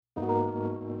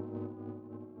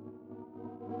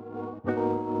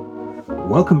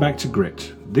Welcome back to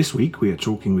Grit. This week we are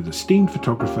talking with esteemed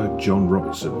photographer John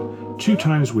Robertson, 2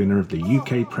 times winner of the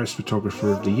UK Press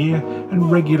Photographer of the Year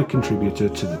and regular contributor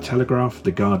to The Telegraph,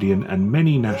 The Guardian and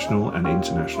many national and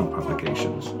international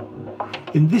publications.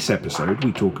 In this episode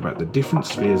we talk about the different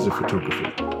spheres of photography,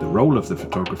 the role of the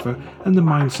photographer and the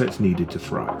mindsets needed to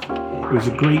thrive. It was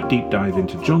a great deep dive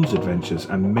into John's adventures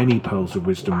and many pearls of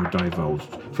wisdom were divulged,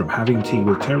 from having tea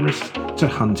with terrorists to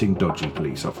hunting dodgy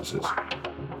police officers.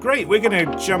 Great, we're going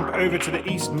to jump over to the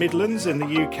East Midlands in the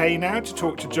UK now to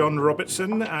talk to John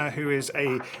Robertson, who is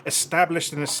a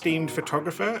established and esteemed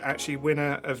photographer, actually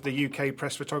winner of the UK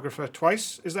Press Photographer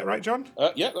twice. Is that right, John?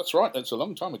 Yeah, that's right. That's a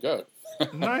long time ago.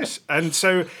 Nice. And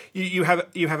so you have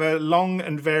a long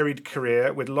and varied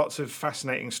career with lots of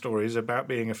fascinating stories about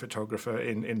being a photographer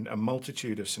in a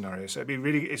multitude of scenarios. So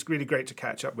it's really great to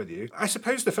catch up with you. I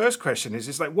suppose the first question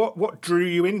is like what drew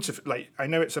you into, like, I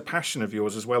know it's a passion of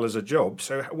yours as well as a job.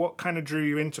 So what kind of drew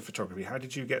you into photography? How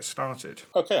did you get started?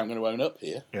 Okay, I'm going to own up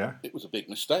here. Yeah. It was a big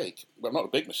mistake. Well, not a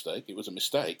big mistake. It was a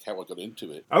mistake how I got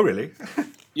into it. Oh, really?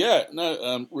 Yeah,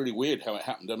 no, really weird how it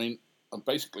happened. I mean,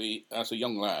 basically, as a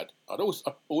young lad, I've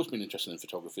always been interested in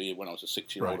photography. When I was a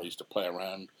 6-year-old, Right. I used to play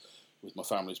around with my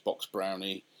family's box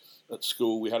brownie. At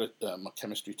school, we had my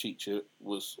chemistry teacher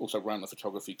was also ran the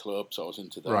photography club, so I was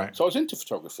into that. Right. So I was into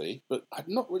photography, but I'd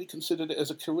not really considered it as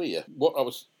a career. What I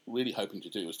was really hoping to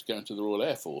do was to go into the Royal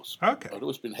Air Force. Okay. I'd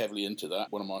always been heavily into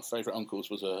that. One of my favourite uncles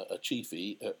was a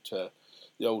chiefie at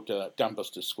the old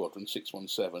Dambusters Squadron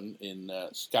 617 in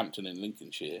Scampton in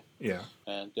Lincolnshire. Yeah.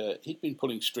 And he'd been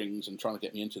pulling strings and trying to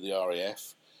get me into the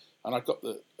RAF. And I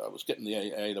was getting the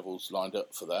A levels lined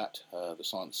up for that, the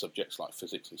science subjects like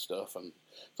physics and stuff, and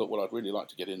thought, well, I'd really like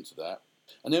to get into that.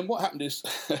 And then what happened is,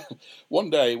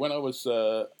 one day when I was,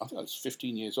 I think I was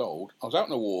 15 years old, I was out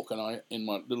on a walk, and in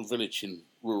my little village in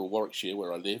rural Warwickshire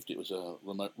where I lived, it was a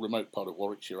remote part of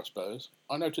Warwickshire, I suppose,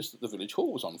 I noticed that the village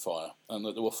hall was on fire and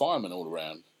that there were firemen all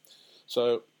around.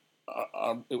 So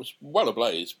it was well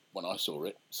ablaze when I saw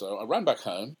it. So I ran back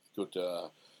home. Good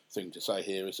thing to say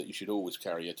here is that you should always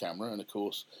carry a camera, and of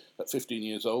course at 15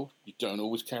 years old you don't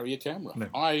always carry a camera. No.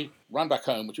 I ran back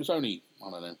home, which was only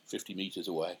 50 metres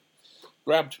away,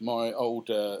 grabbed my old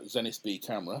Zenith B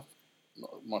camera,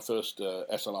 my first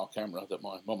SLR camera that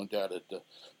my mum and dad had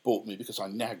bought me because I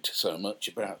nagged so much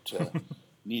about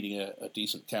needing a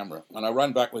decent camera, and I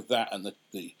ran back with that and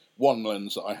the one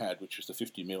lens that I had, which was the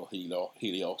 50mm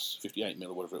Helios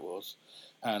 58mm, whatever it was,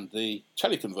 and the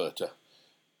teleconverter.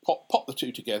 Popped the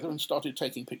two together and started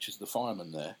taking pictures of the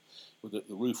firemen there, with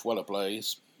the roof well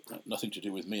ablaze. Nothing to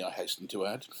do with me, I hasten to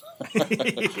add.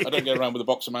 I don't go around with a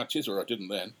box of matches, or I didn't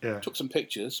then. Yeah. Took some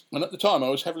pictures, and at the time I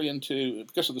was heavily into,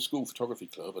 because of the school photography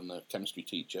club and the chemistry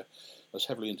teacher, I was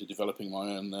heavily into developing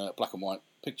my own black and white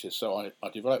pictures. So I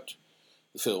developed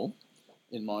the film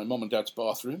in my mum and dad's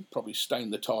bathroom, probably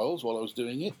stained the tiles while I was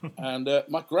doing it, and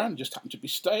my gran just happened to be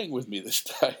staying with me this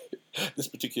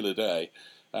particular day.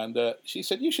 And she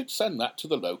said, you should send that to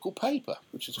the local paper,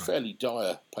 which is a fairly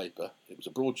dire paper. It was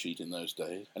a broadsheet in those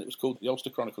days, and it was called the Ulster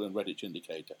Chronicle and Redditch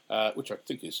Indicator, which I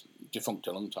think is defunct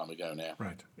a long time ago now.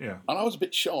 Right, yeah. And I was a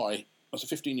bit shy. As a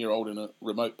 15-year-old in a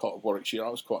remote part of Warwickshire, I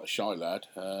was quite a shy lad,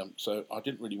 so I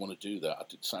didn't really want to do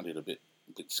that. It sounded a bit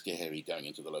scary going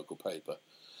into the local paper.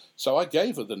 So I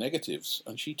gave her the negatives,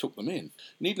 and she took them in.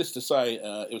 Needless to say,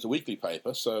 it was a weekly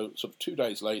paper, so sort of 2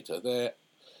 days later, there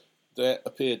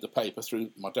appeared the paper through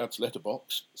my dad's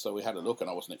letterbox, so we had a look, and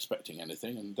I wasn't expecting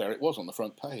anything, and there it was on the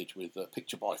front page with a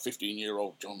picture by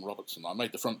 15-year-old John Robertson. I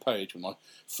made the front page with my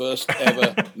first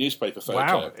ever newspaper photo.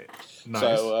 Wow, nice.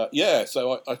 So,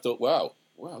 so I thought, wow,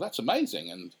 that's amazing,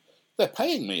 and they're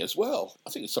paying me as well. I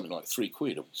think it's something like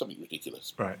 £3 or something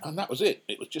ridiculous. Right. And that was it.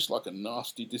 It was just like a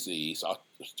nasty disease. I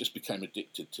just became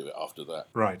addicted to it after that.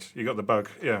 Right, you got the bug,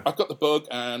 yeah. I got the bug,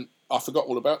 and I forgot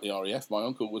all about the RAF. My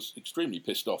uncle was extremely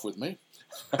pissed off with me.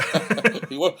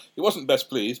 He wasn't best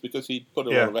pleased because he'd put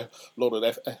a lot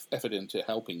of effort into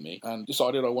helping me, and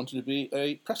decided I wanted to be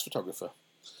a press photographer.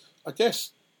 I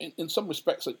guess in some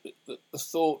respects the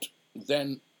thought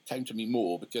then came to me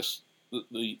more because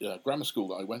the grammar school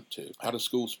that I went to had a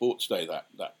school sports day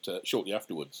that shortly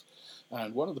afterwards,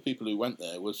 and one of the people who went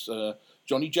there was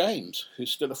Johnny James,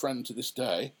 who's still a friend to this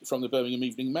day, from the Birmingham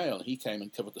Evening Mail. He came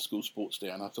and covered the school sports day,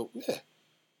 and I thought, yeah,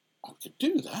 I could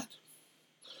do that.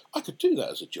 I could do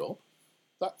that as a job.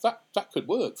 That could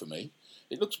work for me.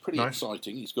 It looks pretty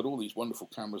exciting. He's got all these wonderful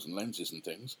cameras and lenses and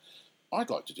things. I'd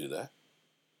like to do that.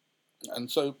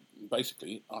 And so,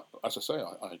 basically, as I say,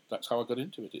 that's how I got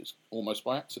into it. It's almost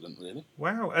by accident, really.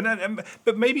 Wow,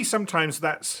 but maybe sometimes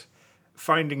that's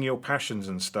finding your passions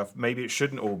and stuff, maybe it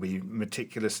shouldn't all be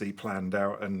meticulously planned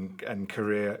out and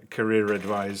career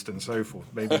advised and so forth.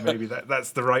 Maybe that's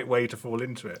the right way to fall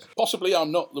into it. Possibly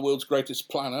I'm not the world's greatest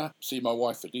planner. See my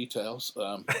wife for details.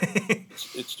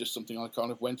 It's just something I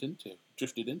kind of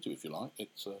drifted into, if you like.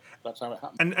 That's how it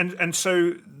happened. And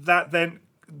so that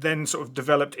then sort of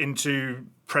developed into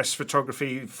press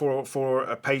photography for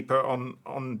a paper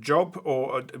on job,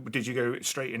 or did you go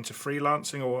straight into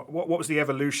freelancing, or what was the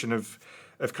evolution of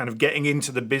kind of getting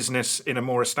into the business in a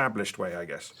more established way, I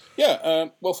guess? Yeah,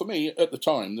 well, for me at the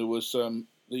time there was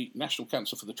the National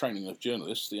Council for the Training of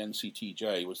Journalists, the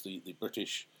NCTJ, was the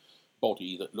British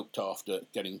body that looked after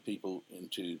getting people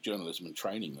into journalism and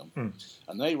training them,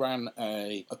 and they ran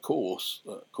a course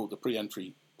called the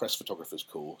Pre-Entry Press Photographers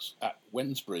course at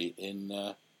Wednesbury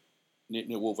in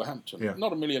near Wolverhampton,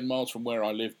 not a million miles from where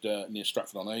I lived, near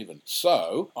Stratford-on-Avon.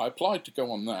 So I applied to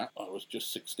go on that. I was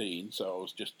just 16, so I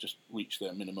was just reached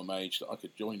their minimum age that I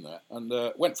could join that, and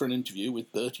went for an interview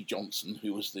with Bertie Johnson,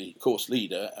 who was the course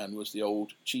leader and was the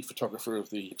old chief photographer of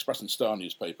the Express and Star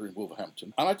newspaper in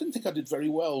Wolverhampton. And I didn't think I did very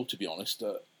well, to be honest.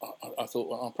 I thought,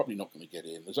 well, I'm probably not going to get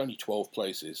in. There's only 12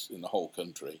 places in the whole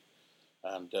country.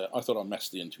 And I thought I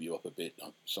messed the interview up a bit.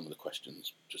 Some of the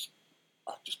questions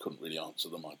I just couldn't really answer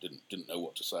them. I didn't know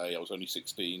what to say. I was only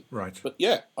 16. Right. But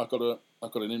yeah, I got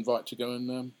an invite to go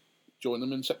and join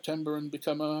them in September and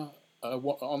become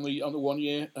on the 1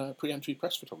 year pre-entry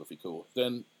press photography course.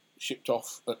 Then shipped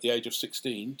off at the age of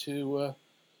 16 to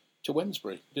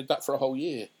Wednesbury. Did that for a whole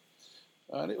year,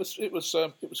 and it was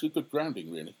a good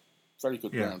grounding, really, very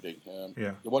good grounding.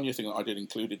 The 1 year thing that I did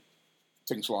included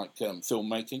things like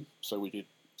filmmaking. So we did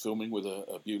filming with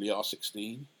a Beaulieu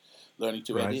R16, learning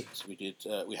to edit.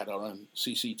 We had our own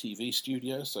CCTV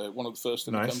studio, so one of the first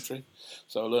in the country.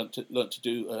 So I learnt to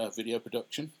do video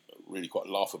production. Really quite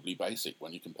laughably basic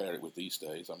when you compare it with these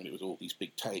days. I mean, it was all these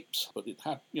big tapes, but it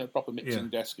had proper mixing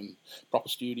desk and proper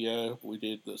studio. We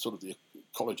did the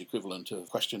college equivalent of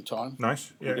Question Time.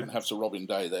 Nice. We didn't have Sir Robin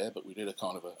Day there, but we did a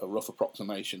kind of a rough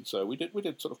approximation. So we did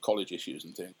sort of college issues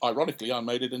and things. Ironically, I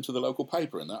made it into the local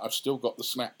paper, and that I've still got the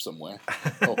snap somewhere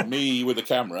of me with the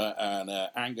camera and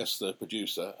Angus, the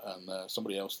producer, and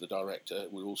somebody else, the director.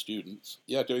 We were all students.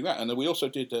 Yeah, doing that, and then we also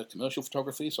did commercial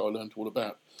photography. So I learned all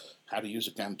about how to use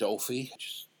a Gandolfi, which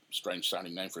is a strange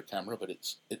sounding name for a camera, but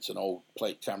it's an old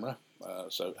plate camera.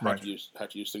 So how to use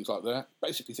things like that.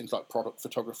 Basically things like product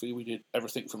photography. We did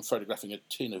everything from photographing a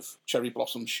tin of cherry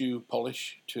blossom shoe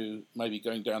polish to maybe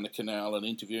going down the canal and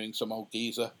interviewing some old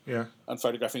geezer and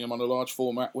photographing them on a large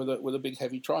format with a big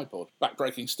heavy tripod.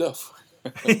 Backbreaking stuff.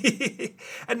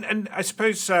 and I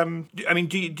suppose, I mean,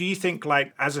 do you think,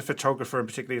 like, as a photographer, and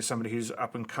particularly as somebody who's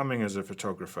up and coming as a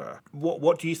photographer,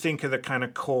 what do you think are the kind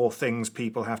of core things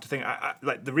people have to think?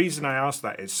 Like, the reason I ask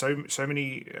that is so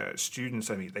many students,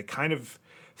 I mean, they kind of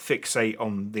fixate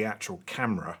on the actual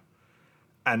camera,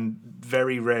 and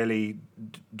very rarely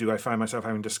do I find myself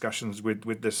having discussions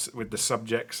with the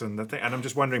subjects and the thing. And I'm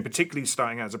just wondering, particularly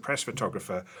starting out as a press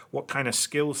photographer, what kind of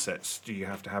skill sets do you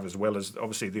have to have, as well as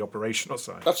obviously the operational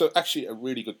side? That's actually a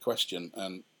really good question,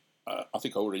 and I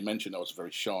think I already mentioned I was a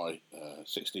very shy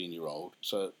 16-year-old,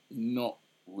 so not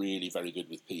really very good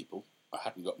with people. I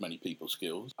hadn't got many people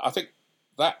skills. I think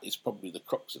that is probably the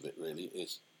crux of it, really,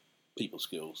 is people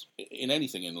skills. In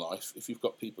anything in life, if you've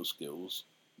got people skills,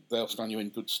 they'll stand you in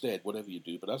good stead, whatever you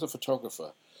do. But as a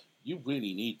photographer, you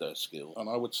really need those skills. And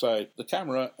I would say the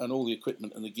camera and all the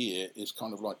equipment and the gear is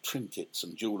kind of like trinkets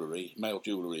and jewellery, male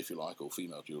jewellery, if you like, or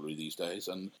female jewellery these days.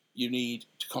 And you need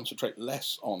to concentrate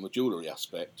less on the jewellery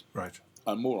aspect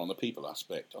and more on the people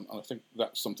aspect. And I think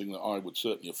that's something that I would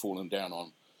certainly have fallen down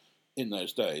on in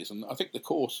those days. And I think the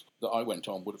course that I went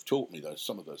on would have taught me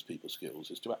some of those people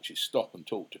skills, is to actually stop and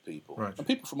talk to people. And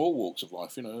people from all walks of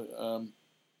life,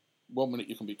 1 minute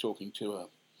you can be talking to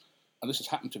and this has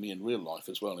happened to me in real life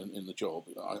as well in the job.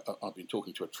 I've been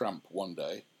talking to a tramp one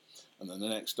day, and then the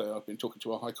next day I've been talking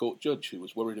to a High Court judge who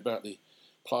was worried about the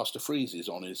plaster friezes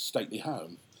on his stately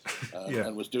home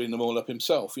and was doing them all up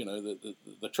himself.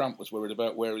 The tramp was worried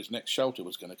about where his next shelter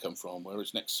was going to come from, where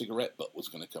his next cigarette butt was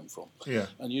going to come from.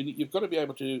 And you've got to be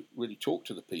able to really talk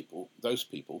to those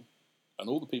people, and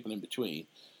all the people in between,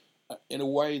 in a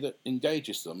way that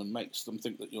engages them and makes them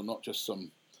think that you're not just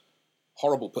some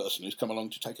horrible person who's come along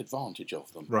to take advantage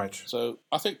of them. So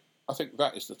I think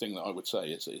that is the thing that I would say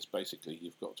is basically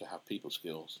you've got to have people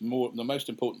skills. The most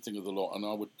important thing of the lot, and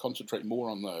I would concentrate more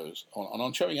on those,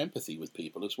 on showing empathy with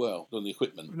people as well than the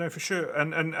equipment. No, for sure.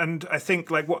 And I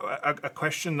think, like, what a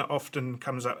question that often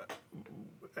comes up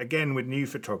again with new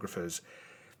photographers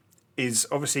is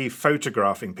obviously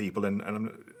photographing people,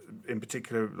 and in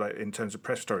particular, like in terms of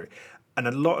press photography. And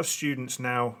a lot of students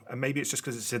now, and maybe it's just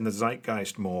because it's in the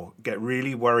zeitgeist more, get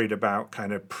really worried about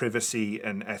kind of privacy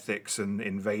and ethics and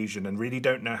invasion, and really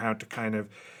don't know how to kind of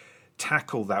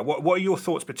tackle that. What are your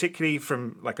thoughts, particularly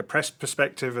from like a press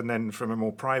perspective, and then from a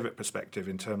more private perspective,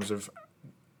 in terms of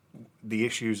the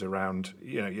issues around,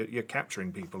 you're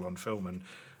capturing people on film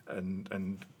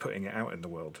and putting it out in the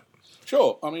world?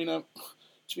 Sure. I mean,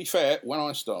 to be fair, when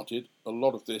I started, a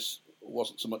lot of this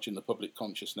wasn't so much in the public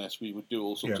consciousness. We would do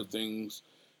all sorts of things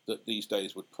that these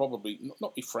days would probably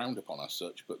not be frowned upon as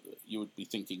such, but you would be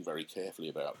thinking very carefully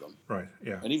about them. Right,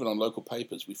 yeah. And even on local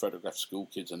papers, we photographed school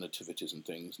kids and nativities and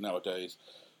things. Nowadays,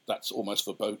 that's almost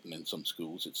verboten in some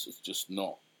schools. It's just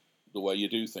not the way you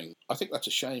do things. I think that's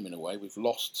a shame in a way. We've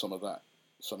lost some of that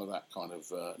kind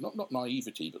of, not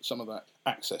naivety, but some of that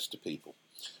access to people.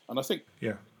 And I think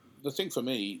the thing for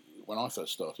me, when I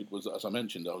first started, was that, as I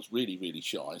mentioned, I was really, really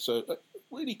shy. So it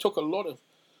really took a lot of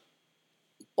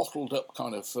bottled up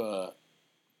kind of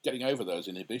getting over those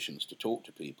inhibitions to talk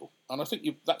to people. And I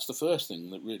think that's the first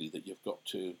thing that you've got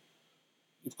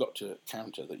to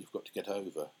counter, that you've got to get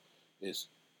over, is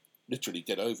literally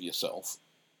get over yourself.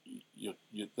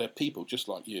 They're people just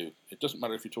like you. It doesn't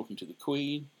matter if you're talking to the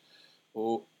Queen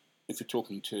or if you're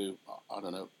talking to, I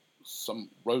don't know, some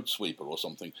road sweeper or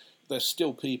something. They're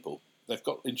still people. They've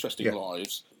got interesting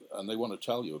lives, and they want to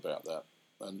tell you about that.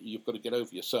 And you've got to get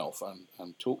over yourself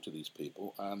and talk to these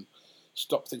people and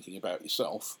stop thinking about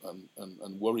yourself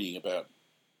and worrying about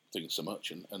things so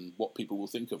much and what people will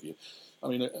think of you. I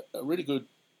mean, a really good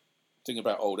thing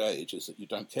about old age is that you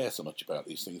don't care so much about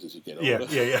these things as you get older.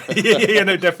 Yeah,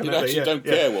 no, definitely. You actually don't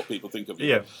care what people think of you.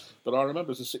 Yeah. But I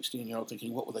remember as a 16-year-old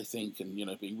thinking, what will they think? And,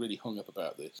 being really hung up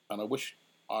about this. And I wish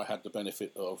I had the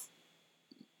benefit of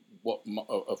what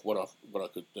I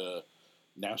could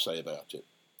now say about it.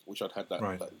 Wish I'd had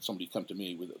that somebody come to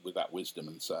me with that wisdom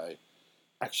and say,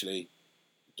 actually,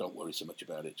 don't worry so much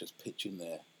about it. Just pitch in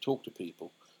there. Talk to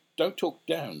people. Don't talk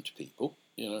down to people.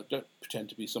 Don't pretend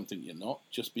to be something you're not.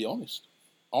 Just be honest.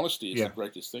 Honesty is the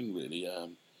greatest thing, really.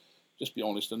 Just be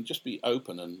honest and just be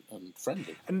open and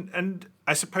friendly. And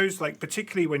I suppose, like,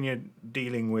 particularly when you're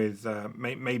dealing with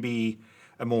maybe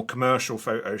a more commercial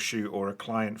photo shoot or a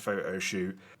client photo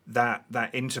shoot, that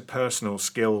interpersonal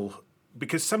skill,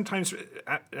 because sometimes,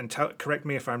 correct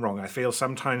me if I'm wrong, I feel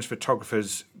sometimes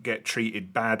photographers get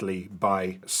treated badly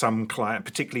by some client,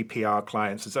 particularly PR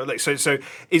clients. And so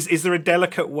is there a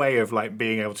delicate way of like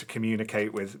being able to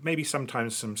communicate with maybe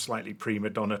sometimes some slightly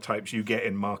prima donna types you get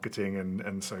in marketing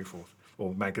and so forth,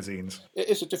 or magazines? It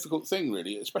is a difficult thing,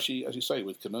 really, especially, as you say,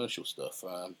 with commercial stuff.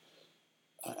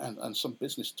 And some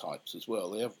business types as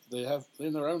well. They have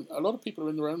in their own. A lot of people are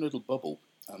in their own little bubble,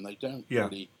 and they don't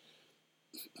really.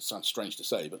 It sounds strange to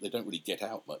say, but they don't really get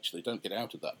out much. They don't get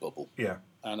out of that bubble. Yeah.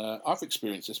 And I've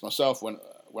experienced this myself. When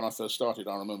I first started,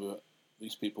 I remember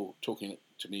these people talking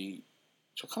to me,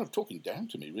 kind of talking down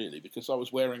to me, really, because I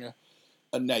was wearing a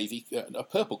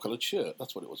purple-coloured shirt.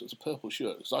 That's what it was. It was a purple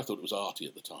shirt, because I thought it was arty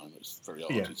at the time. It was very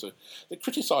arty. Yeah. So they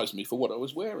criticised me for what I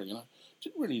was wearing, and I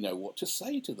didn't really know what to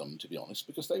say to them, to be honest,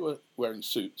 because they were wearing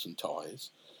suits and ties,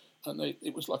 and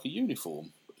it was like a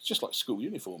uniform. It's just like school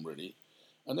uniform, really.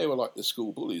 And they were like the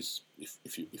school bullies,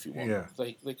 if you want. Yeah.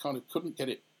 They kind of couldn't get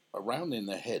it around in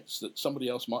their heads that somebody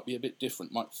else might be a bit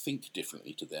different, might think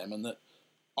differently to them, and that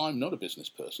I'm not a business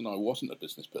person. I wasn't a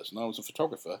business person. I was a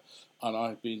photographer, and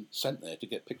I've been sent there to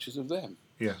get pictures of them.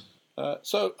 Yeah.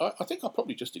 So I think I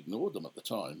probably just ignored them at the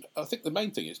time. I think the main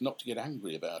thing is not to get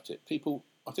angry about it.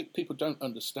 I think people don't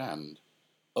understand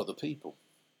other people.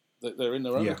 They're in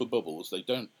their own little bubbles. They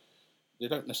don't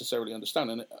necessarily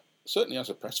understand. And certainly as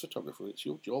a press photographer, it's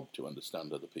your job to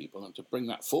understand other people and to bring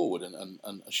that forward and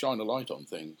shine a light on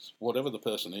things. Whatever the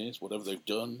person is, whatever they've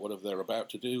done, whatever they're about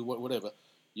to do, whatever,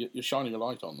 you're shining a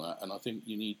light on that. And I think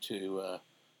you need to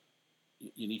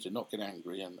not get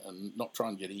angry and not try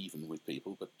and get even with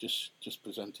people, but just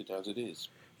present it as it is.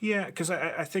 Yeah, because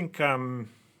I think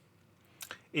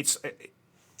it's...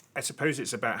 I suppose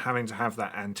it's about having to have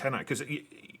that antenna, because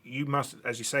you must,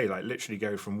 as you say, like literally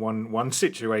go from one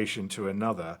situation to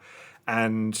another,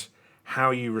 and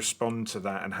how you respond to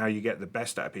that and how you get the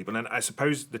best out of people. And I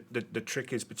suppose the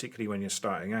trick is, particularly when you're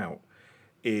starting out,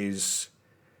 is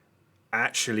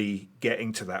actually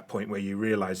getting to that point where you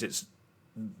realise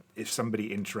if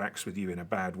somebody interacts with you in a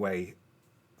bad way,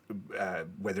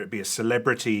 whether it be a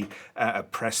celebrity, a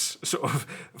press sort of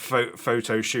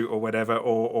photo shoot or whatever,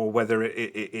 or whether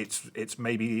it's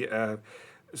maybe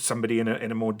somebody in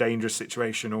a more dangerous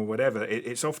situation or whatever.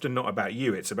 It's often not about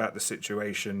you. It's about the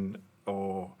situation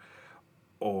or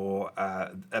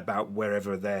about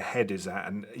wherever their head is at,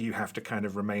 and you have to kind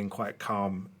of remain quite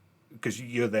calm because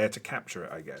you're there to capture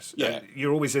it, I guess. Yeah.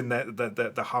 You're always in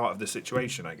the heart of the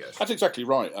situation, I guess. That's exactly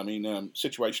right. I mean,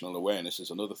 situational awareness is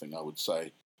another thing I would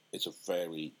say. It's a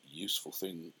very useful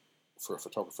thing for a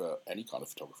photographer, any kind of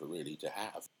photographer really, to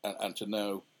have, and to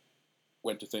know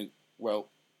when to think, well,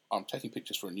 I'm taking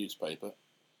pictures for a newspaper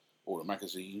or a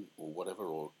magazine or whatever,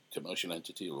 or commercial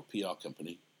entity or a PR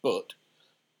company, but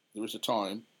there is a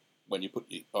time when you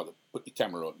either put your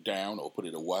camera down or put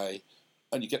it away,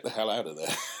 and you get the hell out of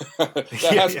there.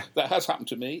 That has happened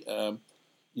to me.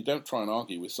 You don't try and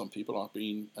argue with some people. I've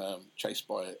been chased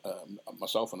by,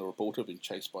 myself and a reporter have been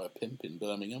chased by a pimp in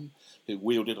Birmingham who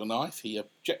wielded a knife. He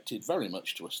objected very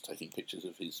much to us taking pictures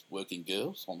of his working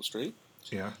girls on the street.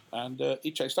 Yeah. And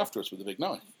he chased after us with a big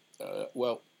knife.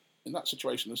 Well, in that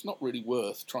situation, it's not really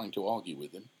worth trying to argue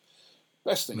with him.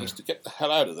 Best thing is to get the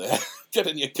hell out of there, get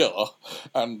in your car,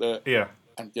 and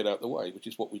get out the way, which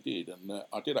is what we did. And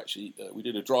I did actually, we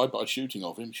did a drive-by shooting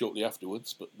of him shortly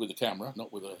afterwards, but with a camera,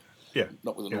 not with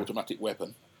an automatic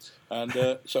weapon.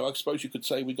 And so I suppose you could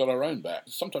say we got our own back.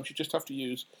 Sometimes you just have to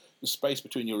use the space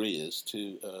between your ears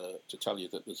to tell you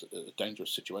that there's a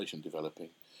dangerous situation developing.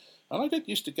 And I did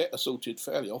used to get assaulted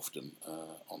fairly often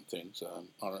on things.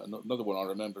 Another one I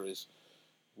remember is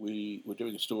we were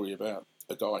doing a story about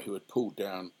a guy who had pulled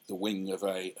down the wing of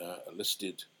a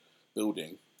listed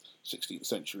building, 16th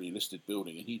century listed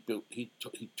building, and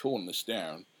he'd torn this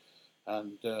down,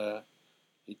 and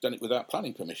he'd done it without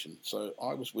planning permission. So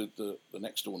I was with the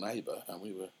next door neighbour, and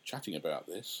we were chatting about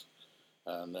this,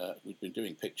 and we'd been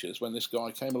doing pictures when this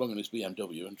guy came along in his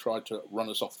BMW and tried to run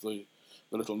us off the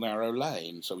little narrow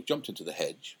lane. So we jumped into the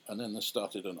hedge, and then there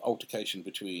started an altercation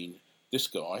between this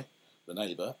guy, the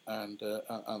neighbour, and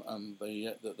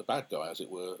the bad guy, as it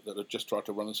were, that had just tried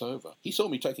to run us over. He saw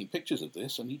me taking pictures of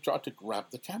this, and he tried to grab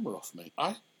the camera off me.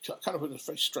 I kind of in a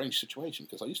very strange situation,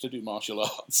 because I used to do martial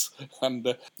arts, and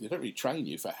they don't really train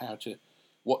you for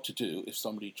what to do if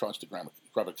somebody tries to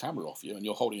grab a camera off you, and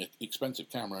you're holding an expensive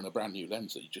camera and a brand new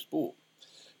lens that you just bought.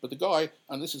 But the guy,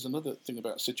 and this is another thing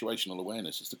about situational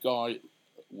awareness, is the guy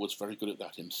was very good at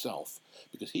that himself,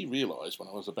 because he realised when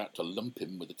I was about to lump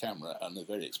him with the camera and the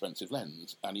very expensive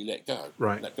lens, and he let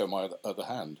go my other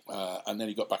hand, and then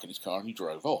he got back in his car and he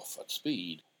drove off at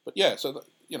speed. But yeah, so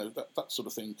that sort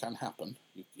of thing can happen.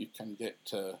 You can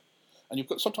get, and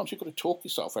sometimes you've got to talk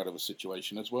yourself out of a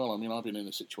situation as well. I mean, I've been in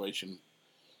a situation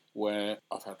where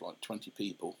I've had like 20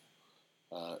 people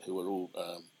who were all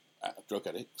drug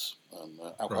addicts and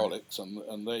alcoholics,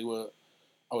 and they were.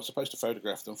 I was supposed to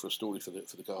photograph them for a story for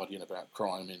the Guardian about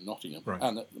crime in Nottingham,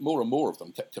 and more and more of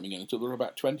them kept coming in until there were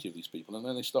about 20 of these people, and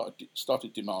then they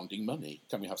started demanding money.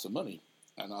 Can we have some money?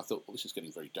 And I thought, well, this is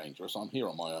getting very dangerous. I'm here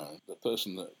on my own. The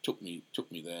person that took me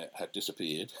there had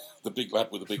disappeared. The big lad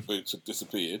with the big boots had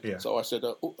disappeared. Yeah. So I said,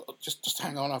 just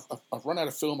hang on. I've run out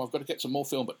of film. I've got to get some more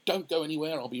film, but don't go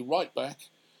anywhere. I'll be right back.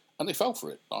 And they fell for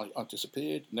it. I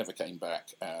disappeared, never came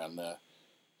back, and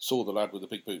saw the lad with the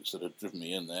big boots that had driven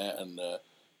me in there, and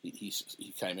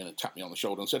he came in and tapped me on the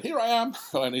shoulder and said, "Here I am."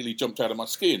 I nearly jumped out of my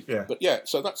skin. Yeah. But yeah,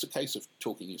 so that's a case of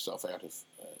talking yourself out of,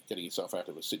 getting yourself out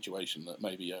of a situation that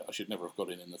maybe I should never have got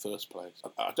in the first place.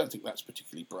 I don't think that's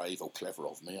particularly brave or clever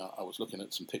of me. I was looking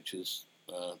at some pictures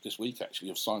this week, actually,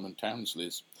 of Simon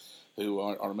Townsley's, who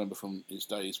I remember from his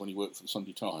days when he worked for the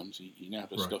Sunday Times. He now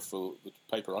does stuff for the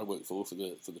paper I work for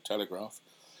the Telegraph.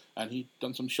 And he'd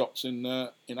done some shots in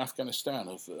Afghanistan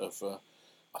of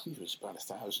I think it was about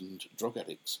 1,000 drug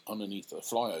addicts underneath a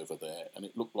flyover there, and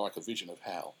it looked like a vision of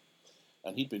hell.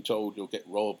 And he'd been told, you'll get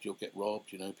robbed, you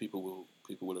know, people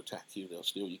will attack you, they'll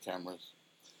steal your cameras.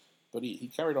 But he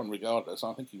carried on regardless.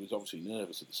 I think he was obviously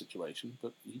nervous of the situation,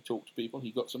 but he talked to people.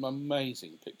 He got some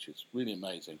amazing pictures, really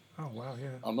amazing. Oh, wow, yeah.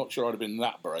 I'm not sure I'd have been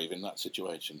that brave in that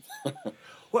situation.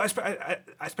 Well,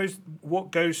 I suppose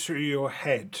what goes through your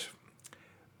head,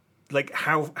 like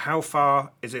how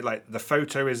far is it, like the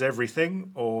photo is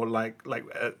everything, or like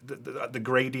the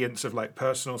gradients of like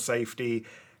personal safety,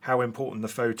 how important the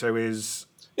photo is?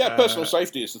 Yeah, personal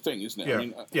safety is the thing, isn't it? Yeah, I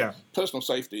mean, personal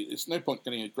safety, it's no point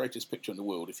getting a greatest picture in the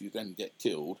world if you then get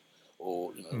killed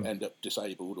or end up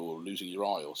disabled or losing your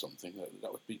eye or something.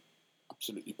 That would be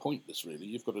absolutely pointless, really.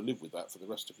 You've got to live with that for the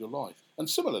rest of your life. And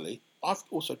similarly, I've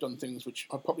also done things which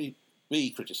I'd probably be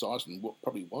criticised, and what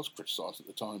probably was criticised at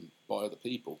the time by other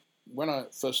people. When I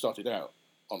first started out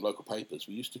on local papers,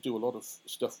 we used to do a lot of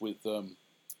stuff with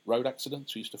road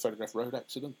accidents. We used to photograph road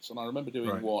accidents, and I remember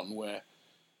doing one where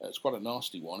it's quite a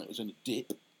nasty one. It was in a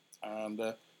dip, and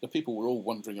the people were all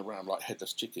wandering around like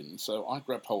headless chickens. So I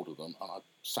grabbed hold of them and I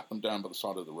sat them down by the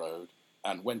side of the road,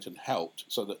 and went and helped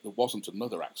so that there wasn't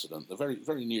another accident. There very,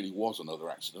 very nearly was another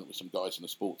accident with some guys in a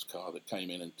sports car that came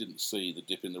in and didn't see the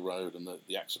dip in the road and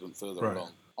the accident further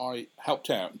along. I helped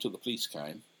out until the police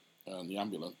came and the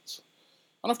ambulance.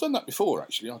 And I've done that before,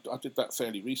 actually. I did that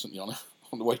fairly recently on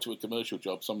the way to a commercial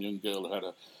job. Some young girl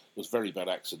was a very bad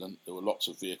accident. There were lots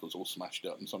of vehicles all smashed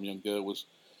up, and some young girl was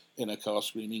in her car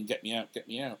screaming, "Get me out, get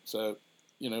me out." So,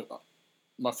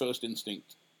 my first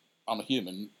instinct, I'm a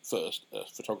human first, a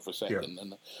photographer second,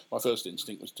 and my first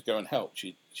instinct was to go and help.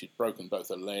 She'd broken both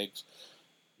her legs.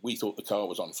 We thought the car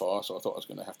was on fire, so I thought I was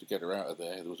going to have to get her out of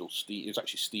there. There was all steam. It was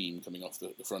actually steam coming off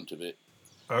the front of it.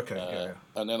 Okay.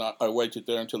 And then I waited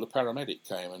there until the paramedic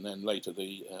came, and then later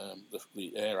the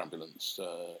air ambulance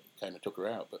came and took her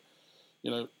out. But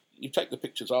you take the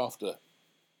pictures after,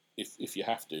 if you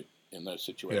have to in those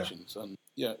situations. And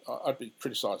I'd be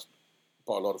criticised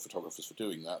by a lot of photographers for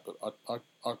doing that, but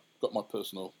I've got my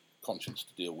personal conscience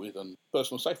to deal with and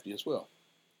personal safety as well.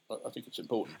 I think it's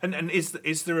important. And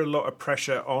is there a lot of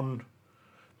pressure on,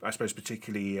 I suppose,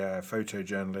 particularly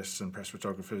photojournalists and press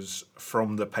photographers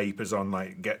from the papers on,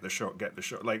 like, get the shot?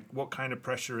 Like, what kind of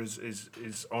pressure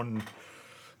is on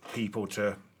people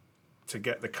to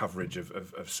get the coverage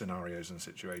of scenarios and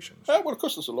situations? Well, of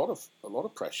course, there's a lot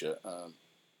of pressure.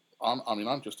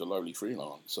 I'm just a lowly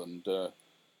freelance, and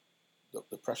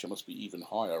the pressure must be even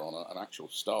higher on an actual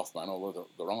staff man, although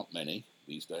there aren't many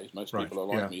these days. Most people are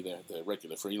like me, they're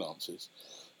regular freelancers.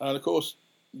 And of course,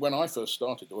 when I first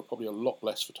started, there were probably a lot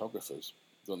less photographers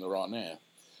than there are now.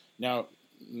 Now,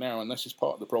 and this is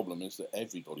part of the problem, is that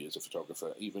everybody is a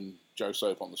photographer. Even Joe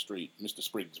Soap on the street, Mr.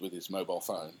 Spriggs with his mobile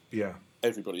phone. Yeah.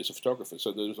 Everybody is a photographer.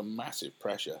 So there's a massive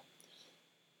pressure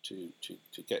to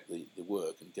get the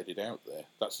work and get it out there.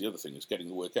 That's the other thing, is getting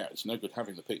the work out. It's no good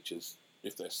having the pictures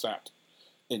if they're sat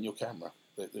in your camera.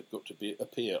 They've got to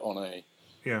appear on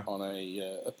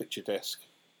a picture desk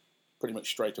pretty much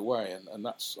straight away, and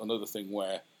that's another thing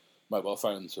where mobile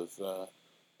phones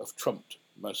have trumped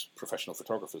most professional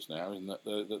photographers now, in that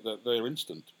they're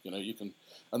instant. You can,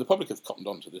 and the public have cottoned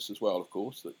onto this as well, of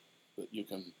course, that you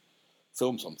can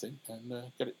film something and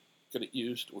get it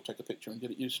used, or take a picture and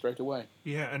get it used straight away.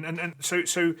 Yeah, and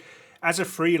so as a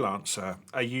freelancer,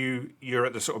 you're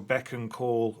at the sort of beck and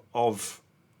call of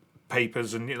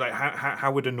papers, and like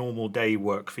how would a normal day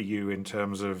work for you in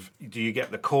terms of, do you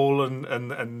get the call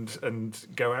and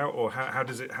go out, or how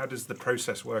does the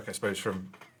process work, I suppose,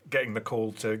 from getting the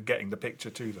call to getting the picture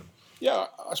to them? Yeah,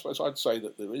 I suppose I'd say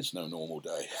that there is no normal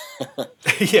day.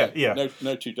 Yeah.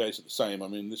 No 2 days are the same. I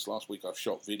mean, this last week I've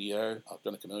shot video, I've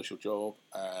done a commercial job,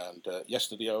 and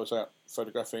yesterday I was out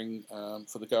photographing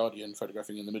for The Guardian,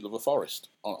 photographing in the middle of a forest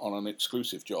on an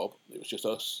exclusive job. It was just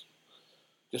us.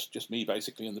 Just me,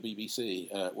 basically, and the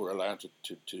BBC were allowed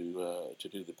to do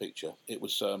the picture. It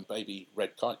was baby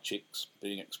red kite chicks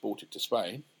being exported to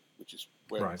Spain, which is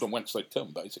from whence they'd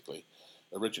come, basically,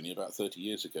 originally about 30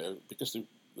 years ago, because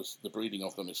the breeding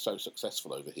of them is so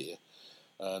successful over here,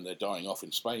 and they're dying off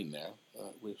in Spain now.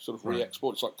 We've sort of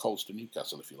re-exported. It's like Coles to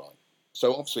Newcastle, if you like.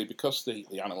 So obviously, because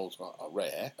the animals are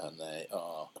rare and they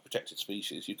are a protected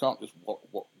species, you can't just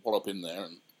wallop in there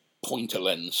and point a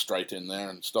lens straight in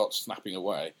there and start snapping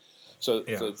away. So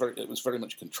it was very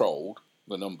much controlled.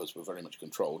 The numbers were very much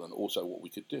controlled, and also what we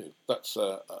could do. That's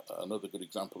another good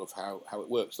example of how it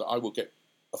works. That I will get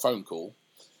a phone call.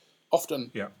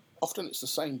 Often it's the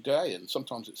same day, and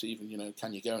sometimes it's even,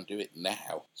 can you go and do it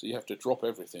now? So you have to drop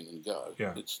everything and go.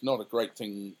 Yeah. It's not a great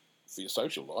thing for your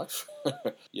social life.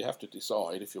 You have to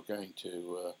decide, if you're going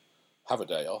to have a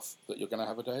day off, that you're going to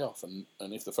have a day off. And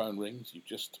if the phone rings, you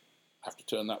just have to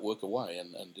turn that work away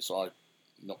and decide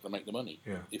you're not going to make the money.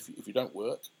 Yeah. If you don't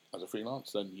work as a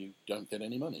freelance, then you don't get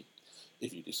any money.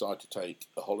 If you decide to take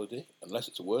a holiday, unless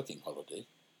it's a working holiday,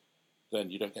 then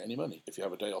you don't get any money. If you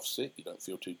have a day off sick, you don't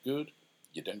feel too good,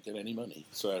 you don't get any money.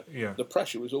 So the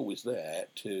pressure is always there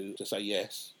to say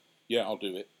yes, I'll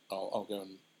do it, I'll go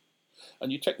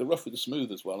and you take the rough with the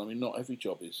smooth as well. I mean, not every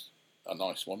job is a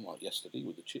nice one, like yesterday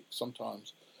with the chicks.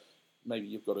 Sometimes maybe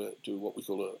you've got to do what we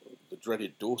call the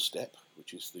dreaded doorstep,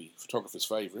 which is the photographer's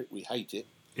favourite. We hate it.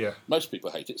 Yeah. Most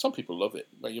people hate it. Some people love it,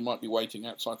 where you might be waiting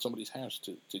outside somebody's house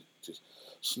to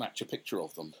snatch a picture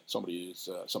of them. Somebody who's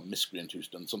some miscreant who's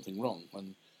done something wrong,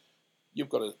 and you've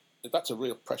got to. That's a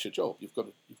real pressure job. You've got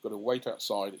to wait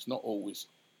outside. It's not always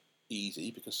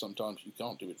easy, because sometimes you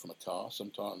can't do it from a car.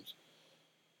 Sometimes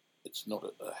it's not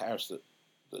a house that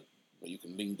where you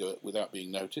can linger without being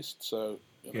noticed. So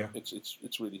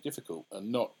it's really difficult,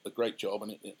 and not a great job.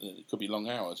 And it could be long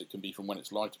hours. It can be from when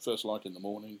it's first light in the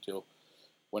morning till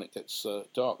when it gets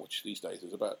dark, which these days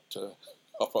is about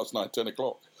 9:30, 10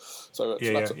 o'clock. So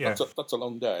that's a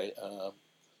long day.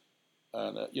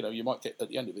 And you might get at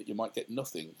the end of it, you might get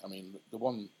nothing. I mean, the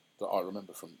one that I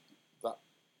remember from that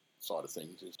side of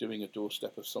things is doing a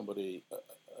doorstep of somebody,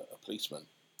 a policeman,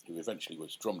 who eventually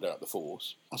was drummed out of the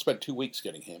force. I spent 2 weeks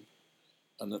getting him,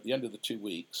 and at the end of the 2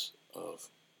 weeks of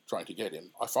trying to get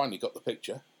him, I finally got the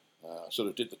picture. Sort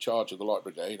of did the charge of the Light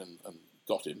Brigade and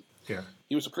got him. Yeah.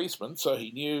 He was a policeman, so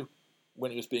he knew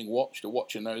when he was being watched. A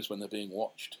watcher knows when they're being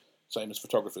watched. Same as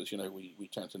photographers, we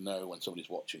tend to know when somebody's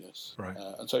watching us. Right.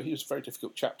 And so he was a very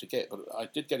difficult chap to get, but I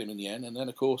did get him in the end. And then,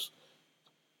 of course,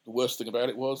 the worst thing about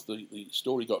it was the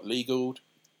story got legaled,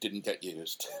 didn't get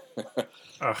used.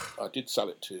 I did sell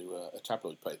it to a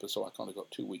tabloid paper, so I kind of got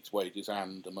 2 weeks' wages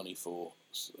and the money for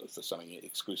selling it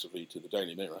exclusively to the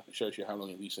Daily Mirror. It shows you how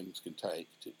long these things can take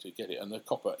to get it. And the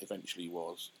copper eventually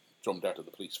was drummed out of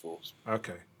the police force.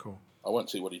 Okay, cool. I won't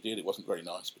see what he did. It wasn't very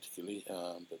nice, particularly.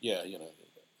 But yeah,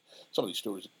 some of these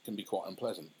stories can be quite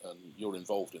unpleasant, and you're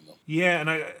involved in them. Yeah,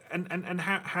 and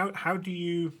how do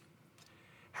you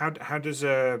how does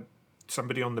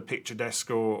somebody on the picture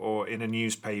desk or in a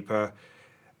newspaper,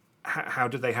 how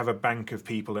do they have a bank of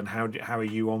people, and how are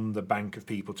you on the bank of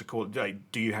people to call?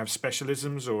 Do you have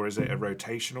specialisms, or is it a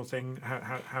rotational thing?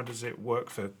 How does it work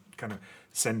for kind of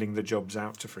sending the jobs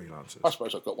out to freelancers? I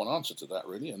suppose I've got one answer to that,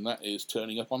 really, and that is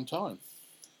turning up on time.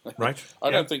 Right.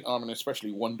 I don't think I'm an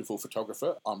especially wonderful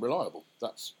photographer. I'm reliable.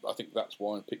 I think that's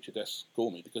why picture desks call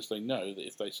me, because they know that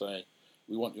if they say,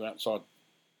 we want you outside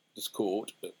this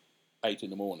court at 8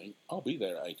 in the morning, I'll be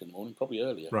there at 8 in the morning, probably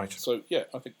earlier. Right. So yeah,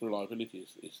 I think reliability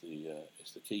is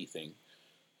the key thing.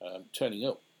 Turning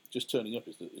up is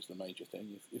the major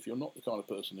thing. If you're not the kind of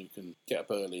person who can get up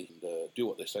early and do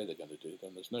what they say they're going to do,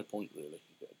 then there's no point really.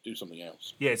 Do something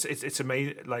else. Yeah, it's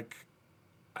amazing. Like,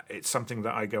 it's something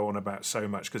that I go on about so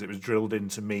much because it was drilled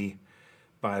into me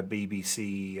by a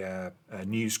BBC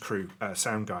news crew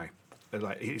sound guy.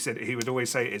 Like he said, he would always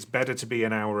say it's better to be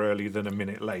an hour early than a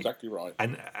minute late. Exactly right.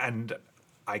 And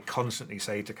I constantly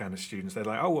say to kind of students, they're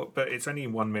like, oh, but it's only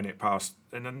 1 minute past.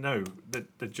 And no,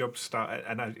 the job started,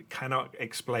 and I cannot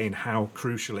explain how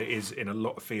crucial it is in a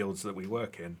lot of fields that we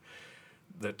work in,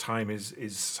 that time is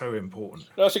so important.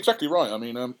 That's exactly right. I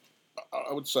mean,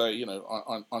 I would say,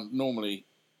 I'm normally,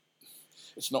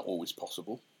 it's not always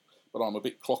possible, but I'm a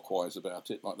bit clockwise about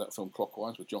it, like that film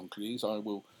Clockwise with John Cleese. I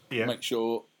will make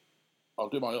sure I'll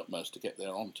do my utmost to get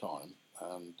there on time,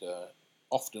 and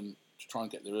often to try and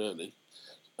get there early,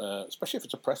 especially if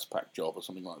it's a press pack job or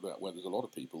something like that where there's a lot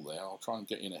of people there. I'll try and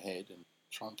get in ahead and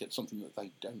try and get something that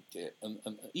they don't get. And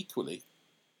equally,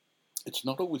 it's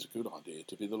not always a good idea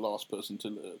to be the last person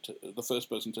the first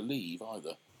person to leave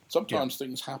either. Sometimes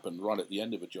things happen right at the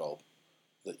end of a job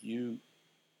that you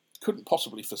couldn't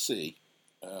possibly foresee.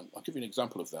 I'll give you an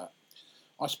example of that.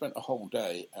 I spent a whole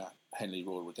day at Henley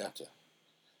Royal Regatta.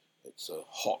 It's a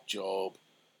hot job,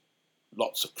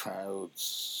 lots of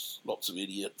crowds, lots of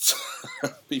idiots,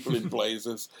 people in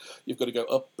blazers. You've got to go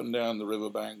up and down the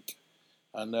riverbank,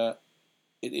 and it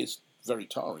is very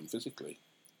tiring physically,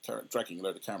 dragging a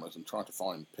load of cameras and trying to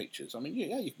find pictures. I mean,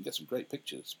 yeah, you can get some great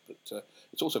pictures, but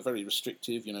it's also very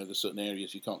restrictive. There's certain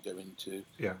areas you can't go into.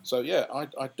 Yeah. So yeah,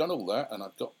 I'd done all that, and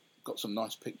I'd got some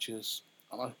nice pictures.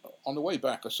 And on the way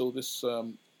back, I saw this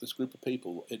group of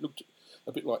people. It looked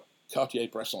a bit like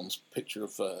Cartier-Bresson's picture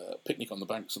of Picnic on the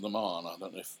Banks of the Marne. I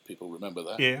don't know if people remember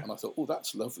that. Yeah. And I thought, oh,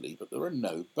 that's lovely, but there are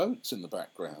no boats in the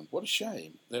background. What a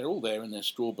shame. They're all there in their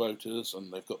straw boaters,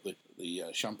 and they've got the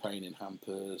champagne in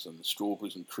hampers and the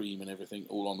strawberries and cream and everything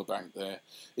all on the bank there.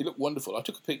 It looked wonderful. I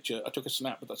took a picture, I took a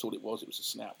snap, but that's all it was. It was a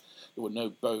snap. There were no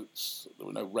boats. There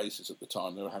were no races at the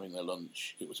time. They were having their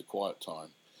lunch. It was a quiet time.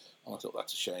 And I thought,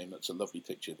 that's a shame. That's a lovely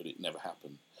picture, but it never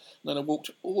happened. And then I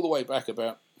walked all the way back,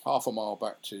 about half a mile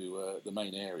back to the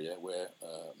main area where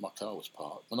my car was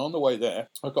parked. And on the way there,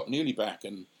 I got nearly back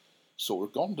and saw a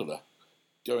gondola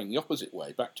going the opposite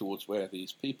way, back towards where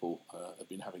these people had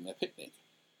been having their picnic.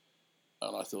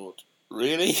 And I thought,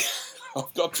 really?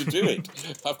 I've got to do it.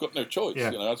 I've got no choice.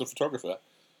 Yeah. As a photographer,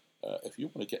 if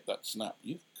you want to get that snap,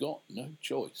 you've got no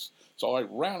choice. So I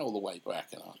ran all the way back,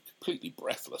 and I was completely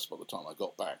breathless by the time I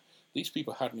got back. These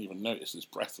people hadn't even noticed this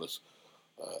breathless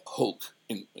hulk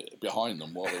behind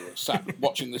them while they were sat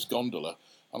watching this gondola.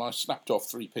 And I snapped off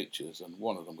 3 pictures, and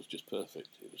one of them was just perfect.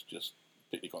 It was just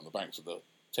Picnic on the Banks of the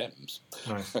Thames.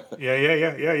 Nice.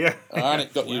 Yeah. And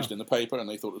it got used in the paper, and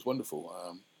they thought it was wonderful.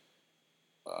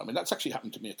 I mean, that's actually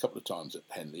happened to me a couple of times at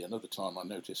Henley. Another time I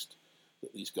noticed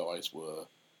that these guys were,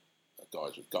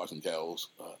 guys and girls,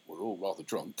 were all rather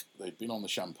drunk. They'd been on the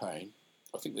champagne.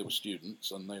 I think they were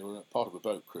students, and they were part of a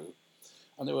boat crew.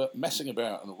 And they were messing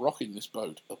about and rocking this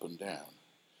boat up and down.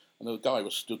 And the guy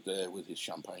was stood there with his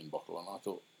champagne bottle, and I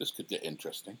thought, this could get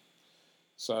interesting.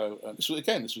 So this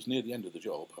was near the end of the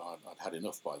job. I'd had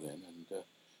enough by then, and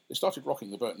they started rocking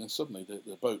the boat, and then suddenly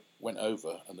the boat went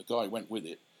over, and the guy went with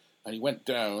it, and he went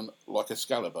down like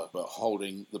Excalibur, but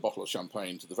holding the bottle of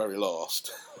champagne to the very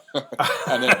last,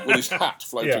 and then with his hat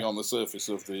floating on the surface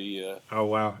of the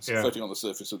floating on the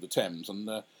surface of the Thames, and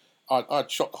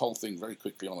I'd shot the whole thing very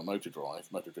quickly on a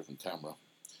motor-driven camera.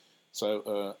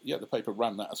 So the paper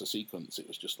ran that as a sequence. It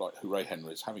was just like, "Hooray,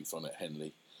 Henry's having fun at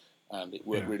Henley," and it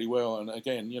worked really well. And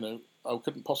again, I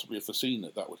couldn't possibly have foreseen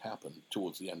that would happen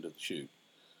towards the end of the shoot.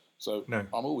 So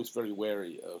I'm always very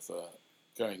wary of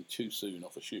going too soon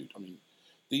off a shoot. I mean,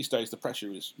 these days the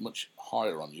pressure is much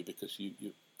higher on you because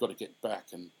you've got to get back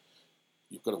and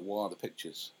you've got to wire the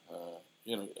pictures.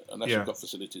 Unless you've got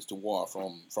facilities to wire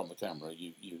from the camera,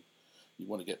 you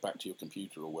want to get back to your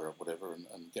computer or whatever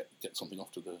and get something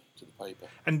off to the paper.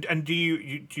 And do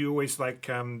you always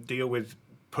deal with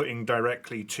putting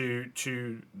directly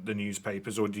to the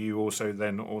newspapers, or do you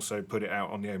also put it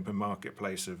out on the open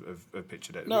marketplace of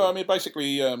picture data? No, I mean,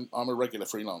 basically, I'm a regular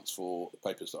freelance for the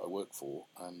papers that I work for,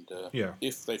 and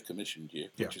if they've commissioned you,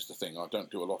 which is the thing, I don't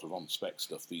do a lot of on-spec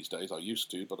stuff these days. I used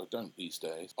to, but I don't these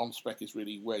days. On-spec is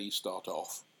really where you start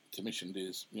off. Commissioned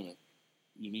is,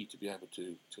 you need to be able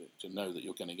to know that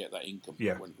you're going to get that income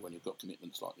when you've got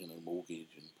commitments like,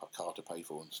 mortgage and car to pay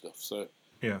for and stuff. So,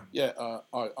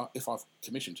 if I've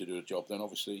commissioned to do a job, then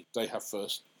obviously they have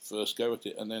first go at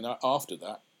it, and then after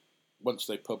that, once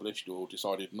they've published or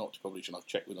decided not to publish, and I've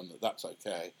checked with them that that's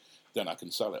okay, then I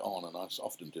can sell it on, and I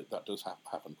often do. That does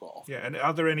happen quite often. Yeah, and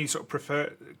are there any sort of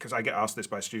preferred? Because I get asked this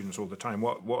by students all the time.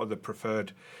 What are the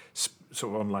preferred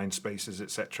sort of online spaces,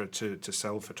 etc., to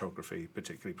sell photography,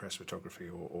 particularly press photography,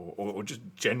 or just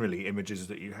generally images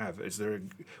that you have?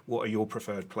 What are your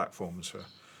preferred platforms for?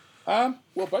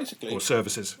 Well, basically... Or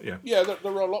services, yeah. Yeah,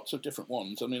 there are lots of different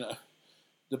ones. I mean,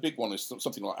 the big one is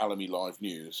something like Alamy Live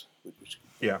News, which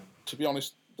to be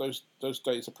honest, those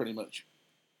days are pretty much...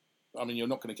 I mean, you're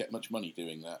not going to get much money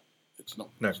doing that. It's not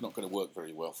going to work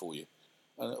very well for you.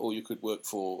 Or you could work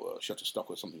for Shutterstock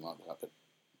or something like that,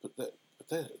 but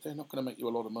they're not going to make you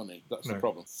a lot of money. That's the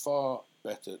problem. Far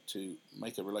better to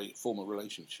make form a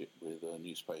relationship with a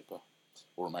newspaper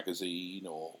or a magazine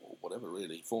or whatever,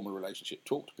 really. Form a relationship,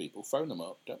 talk to people, phone them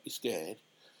up. Don't be scared.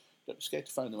 Don't be scared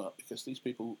to phone them up, because these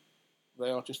people, they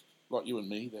are just like you and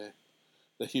me.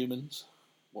 They're humans.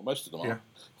 Well, most of them are.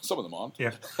 Some of them aren't.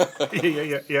 Yeah.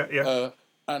 Yeah.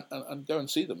 And go and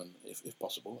see them, and if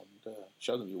possible, and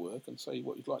show them your work and say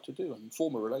what you'd like to do, and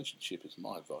form a relationship is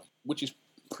my advice, which is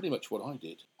pretty much what I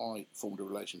did. I formed a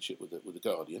relationship with the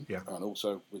Guardian and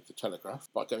also with the Telegraph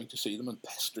by going to see them and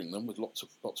pestering them with lots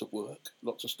of work,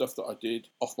 lots of stuff that I did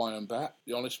off my own bat.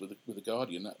 To be honest, with the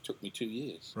Guardian, that took me 2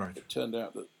 years. Right. It turned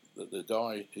out that the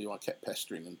guy who I kept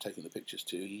pestering and taking the pictures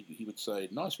to, he would say,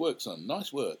 "Nice work, son,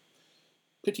 nice work.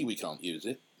 Pity we can't use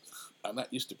it." And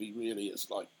that used to be really, it's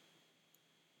like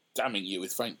damning you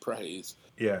with faint praise.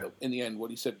 Yeah. But in the end, what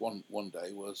he said one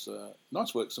day was,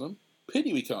 "Nice work, son.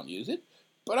 Pity we can't use it.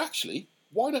 But actually,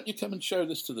 why don't you come and show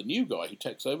this to the new guy who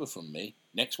takes over from me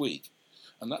next week?"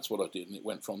 And that's what I did, and it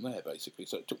went from there, basically.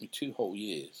 So it took me 2 whole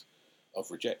years of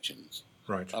rejections.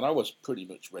 Right. And I was pretty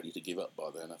much ready to give up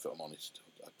by then, if I'm honest.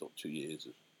 I thought 2 years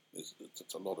is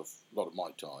a lot of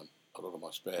my time, a lot of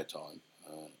my spare time,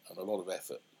 and a lot of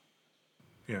effort.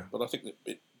 Yeah. But I think that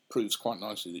it proves quite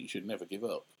nicely that you should never give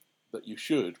up, that you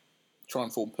should try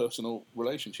and form personal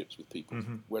relationships with people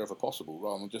wherever possible,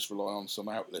 rather than just rely on some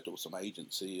outlet or some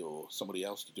agency or somebody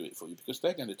else to do it for you, because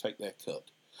they're going to take their cut.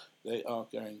 They are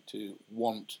going to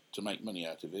want to make money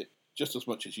out of it just as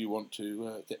much as you want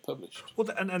to get published. Well,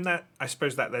 and that, I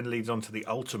suppose that then leads on to the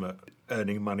ultimate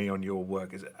earning money on your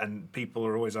work. And people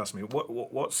are always asking me,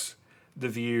 what's the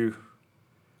view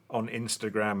on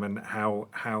Instagram and how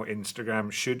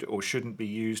Instagram should or shouldn't be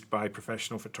used by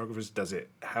professional photographers? Does it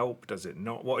help? Does it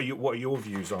not? What are your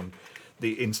views on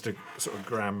the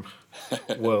Instagram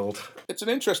world? It's an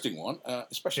interesting one,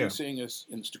 especially seeing as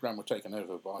Instagram were taken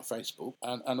over by Facebook,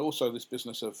 and also this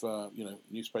business of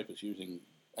newspapers using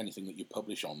anything that you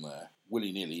publish on there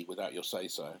willy-nilly without your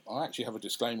say-so. I actually have a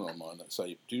disclaimer on mine that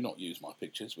say, do not use my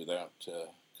pictures without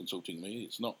consulting me.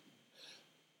 It's not,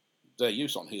 their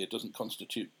use on here doesn't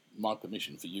constitute my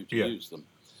permission for you to use them.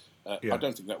 I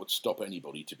don't think that would stop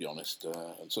anybody, to be honest,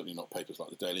 and certainly not papers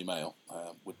like the Daily Mail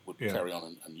would carry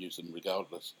on and use them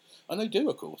regardless. And they do,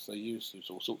 of course. They use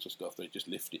all sorts of stuff. They just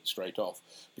lift it straight off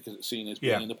because it's seen as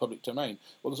being in the public domain.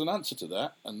 Well, there's an answer to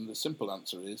that, and the simple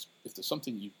answer is, if there's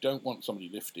something you don't want somebody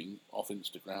lifting off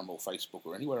Instagram or Facebook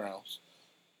or anywhere else,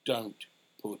 don't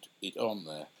put it on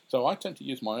there. So I tend to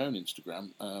use my own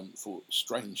Instagram for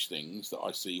strange things that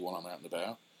I see when I'm out and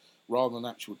about, rather than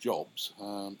actual jobs,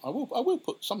 I will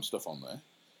put some stuff on there.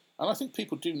 And I think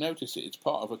people do notice it. It's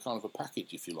part of a kind of a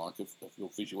package, if you like, of your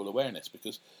visual awareness,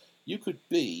 because you could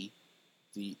be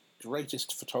the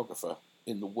greatest photographer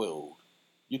in the world.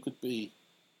 You could be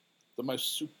the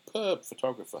most superb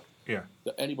photographer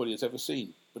that anybody has ever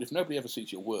seen. But if nobody ever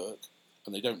sees your work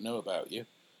and they don't know about you,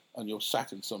 and you're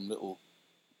sat in some little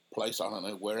place, I don't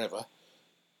know, wherever,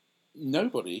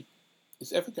 nobody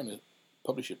is ever going to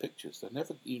publish your pictures. They're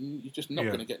never. You're just not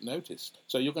going to get noticed.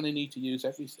 So you're going to need to use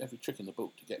every trick in the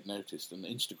book to get noticed. And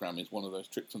Instagram is one of those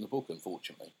tricks in the book.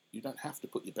 Unfortunately, you don't have to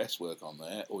put your best work on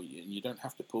there, or you don't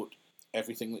have to put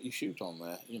everything that you shoot on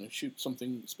there. Shoot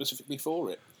something specifically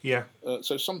for it. Yeah.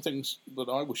 So some things that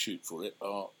I will shoot for it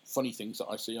are funny things that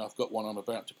I see. I've got one I'm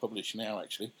about to publish now,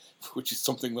 actually, which is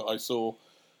something that I saw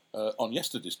on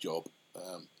yesterday's job.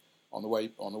 On the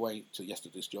way to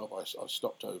yesterday's job, I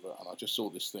stopped over and I just saw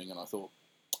this thing and I thought,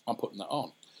 I'm putting that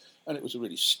on. And it was a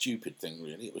really stupid thing,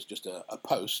 really. It was just a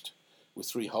post with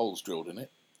 3 holes drilled in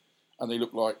it, and they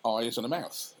looked like eyes and a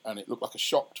mouth, and it looked like a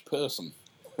shocked person.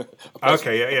 a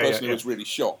person who was really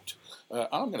shocked. And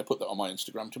I'm going to put that on my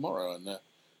Instagram tomorrow. And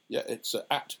it's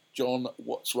at John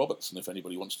Watts Robertson, if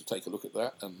anybody wants to take a look at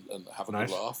that and have a good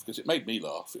laugh, because it made me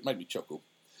laugh. It made me chuckle.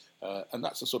 And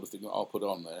that's the sort of thing that I'll put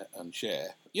on there and share.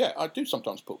 Yeah, I do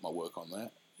sometimes put my work on there,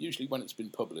 usually when it's been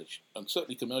published. And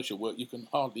certainly commercial work, you can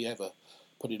hardly ever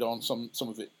put it on. Some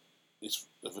of it is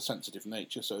of a sensitive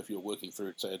nature, so if you're working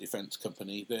for, say, a defence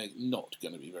company, they're not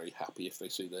going to be very happy if they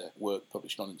see their work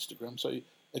published on Instagram. So,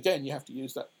 again, you have to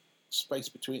use that space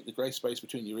the grey space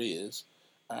between your ears,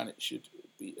 and it should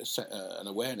be an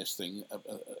awareness thing,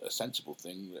 a sensible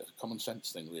thing, a common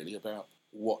sense thing, really, about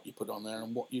what you put on there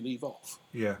and what you leave off.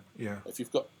 Yeah. If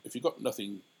you've got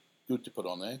nothing good to put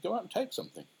on there, go out and take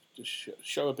something. Just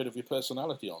show a bit of your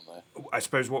personality on there. I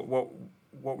suppose what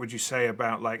would you say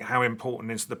about, like, how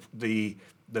important is the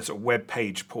sort of web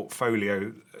page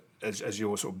portfolio as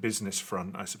your sort of business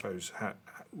front? I suppose.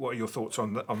 What are your thoughts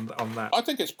on that? I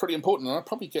think it's pretty important, and I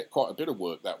probably get quite a bit of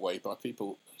work that way by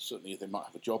people. Certainly, they might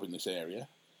have a job in this area,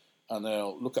 and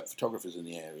they'll look at photographers in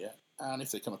the area, and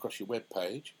if they come across your web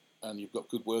page and you've got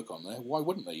good work on there, why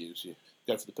wouldn't they use you?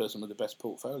 Go for the person with the best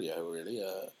portfolio, really.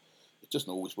 It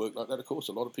doesn't always work like that, of course.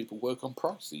 A lot of people work on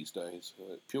price these days,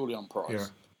 purely on price. Yeah.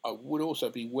 I would also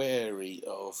be wary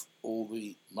of all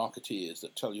the marketeers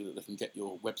that tell you that they can get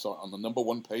your website on the number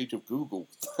 1 page of Google.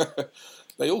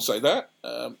 They all say that.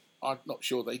 I'm not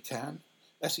sure they can.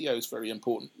 SEO is very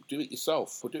important. Do it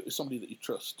yourself, or do it with somebody that you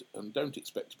trust, and don't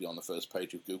expect to be on the first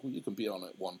page of Google. You can be on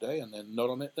it one day and then not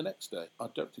on it the next day. I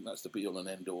don't think that's the be-all and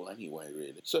end-all anyway,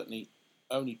 really. Certainly,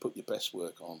 only put your best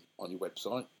work on your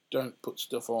website. Don't put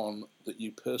stuff on that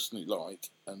you personally like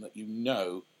and that you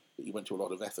know that you went to a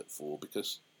lot of effort for,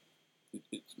 because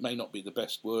it may not be the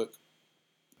best work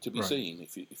to be seen,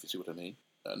 if you see what I mean.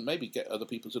 And maybe get other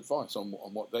people's advice on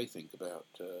what they think about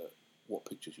what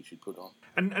pictures you should put on.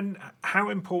 And how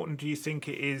important do you think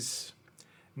it is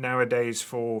nowadays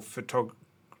for photographers?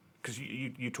 Because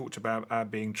you talked about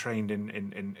being trained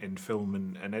in film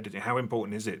and editing. How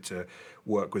important is it to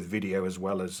work with video as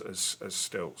well as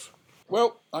stills?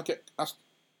 Well, I get asked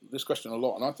this question a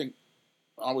lot, and I think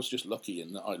I was just lucky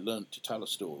in that I learnt to tell a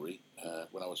story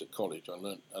when I was at college.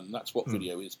 And that's what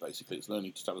video is, basically. It's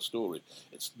learning to tell a story.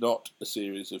 It's not a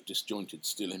series of disjointed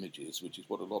still images, which is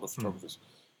what a lot of photographers,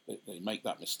 they make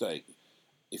that mistake.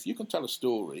 If you can tell a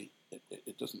story,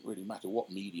 it doesn't really matter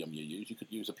what medium you use. You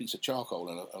could use a piece of charcoal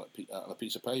and a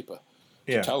piece of paper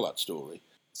to tell that story.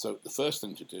 So the first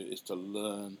thing to do is to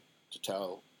learn to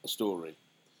tell a story.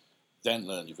 Then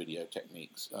learn your video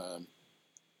techniques.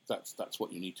 That's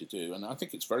what you need to do. And I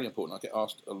think it's very important. I get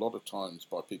asked a lot of times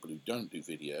by people who don't do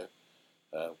video,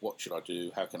 what should I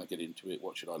do? How can I get into it?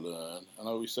 What should I learn? And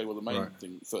I always say, well, the main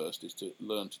thing first is to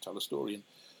learn to tell a story. And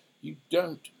you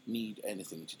don't need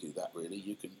anything to do that, really.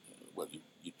 You can,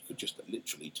 you could just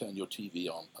literally turn your TV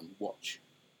on and watch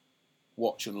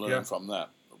and learn from that.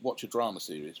 Watch a drama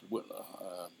series.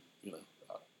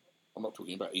 I'm not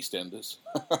talking about EastEnders.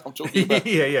 I'm talking about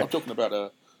I'm talking about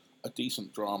a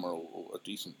decent drama or a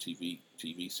decent TV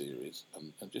series,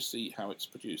 and just see how it's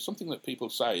produced. Something that people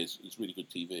say is really good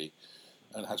TV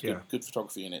and has good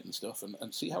photography in it and stuff,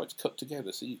 and see how it's cut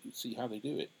together. See how they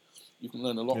do it. You can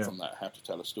learn a lot from that, how to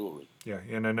tell a story.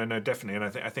 No, definitely.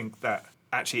 And I think that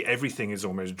actually everything is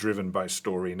almost driven by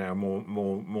story now,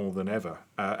 more than ever,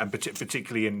 and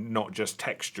particularly in not just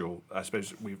textual. I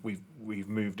suppose we've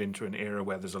moved into an era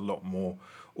where there's a lot more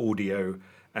audio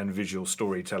and visual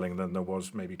storytelling than there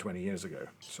was maybe 20 years ago.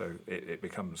 So it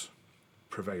becomes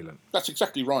prevalent. That's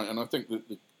exactly right. And I think that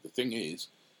the thing is,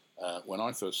 when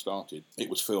I first started, it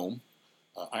was film.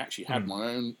 I actually had my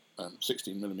own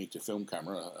 16mm film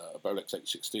camera, a Bolex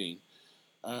 816,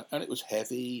 and it was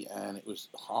heavy and it was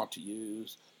hard to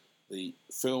use. The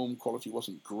film quality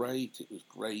wasn't great. It was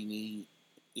grainy.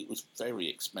 It was very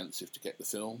expensive to get the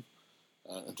film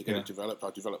and to get it developed.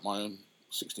 I developed my own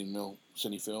 16mm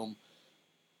cine film.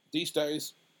 These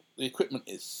days, the equipment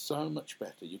is so much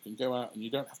better. You can go out and you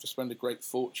don't have to spend a great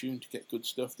fortune to get good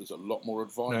stuff. There's a lot more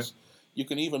advice. No. You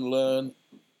can even learn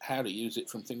how to use it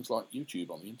from things like YouTube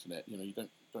on the internet. You know, you don't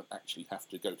actually have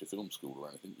to go to film school or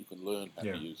anything. You can learn how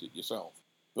to use it yourself.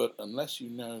 But unless you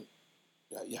know,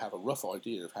 you have a rough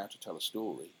idea of how to tell a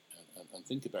story and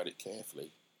think about it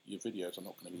carefully, your videos are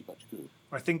not going to be much good.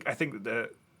 I think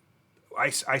that I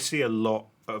see a lot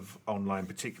of online,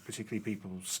 particularly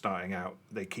people starting out.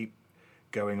 They keep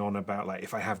going on about, like,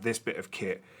 if I have this bit of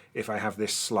kit, if I have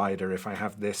this slider, if I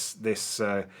have this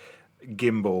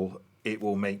gimbal, it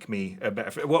will make me a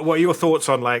better. What are your thoughts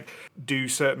on, like, do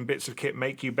certain bits of kit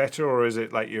make you better, or is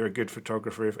it like you're a good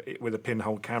photographer with a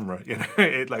pinhole camera? You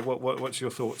know, like what's your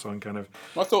thoughts on kind of?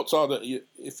 My thoughts are that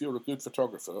if you're a good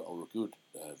photographer or a good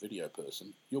video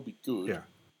person, you'll be good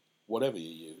whatever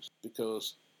you use,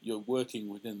 because you're working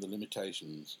within the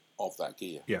limitations of that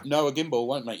gear. Yeah. No, a gimbal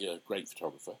won't make you a great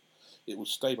photographer. It will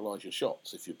stabilise your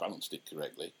shots if you balanced it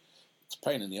correctly. It's a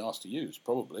pain in the arse to use,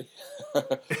 probably.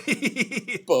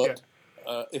 But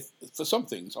if for some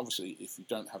things, obviously, if you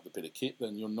don't have the bit of kit,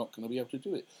 then you're not going to be able to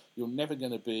do it. You're never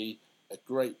going to be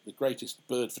the greatest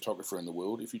bird photographer in the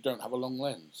world if you don't have a long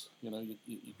lens. You know,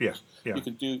 you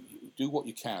can do what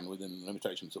you can within the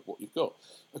limitations of what you've got.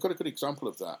 I've got a good example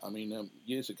of that. I mean,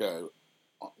 years ago,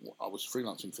 I was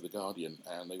freelancing for The Guardian,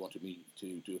 and they wanted me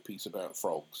to do a piece about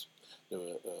frogs. There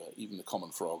were, even the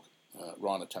common frog,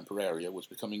 Rhina temperaria, was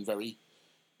becoming very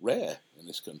rare in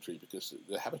this country because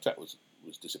the habitat was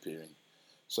disappearing.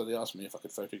 So they asked me if I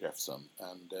could photograph some,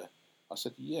 and I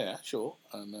said, yeah, sure.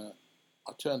 And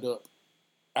I turned up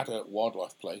at a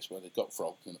wildlife place where they got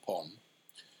frogs in a pond,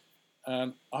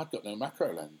 and I'd got no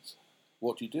macro lens.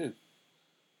 What do?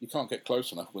 You can't get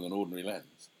close enough with an ordinary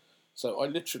lens. So I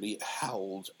literally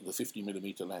held the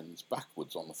 50mm lens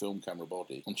backwards on the film camera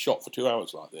body and shot for 2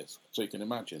 hours like this. So you can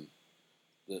imagine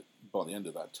that by the end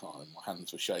of that time, my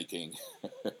hands were shaking.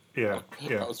 I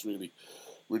was really,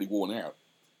 really worn out.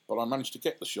 But I managed to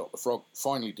get the shot. The frog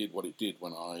finally did what it did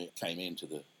when I came into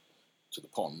the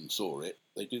pond and saw it.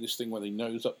 They do this thing where they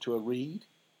nose up to a reed,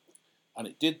 and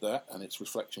it did that, and its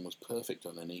reflection was perfect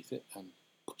underneath it, and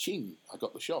ching, I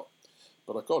got the shot.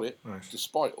 But I got it,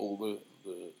 despite all the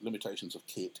limitations of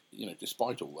kit, you know,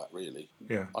 despite all that, really.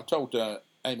 Yeah. I told Eamon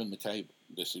McCabe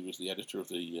this, who was the editor of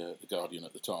the Guardian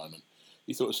at the time, and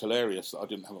he thought it was hilarious that I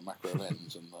didn't have a macro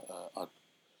lens, and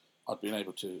I'd been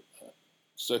able to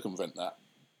circumvent that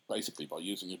basically by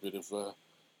using a bit of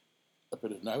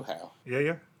know-how.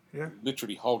 Yeah.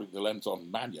 Literally holding the lens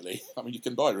on manually. I mean, you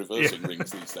can buy reversing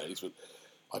rings these days, but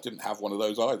I didn't have one of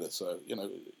those either. So, you know,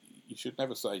 you should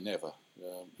never say never.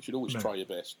 You should always try your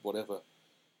best, whatever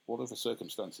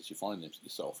circumstances you find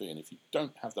yourself in. If you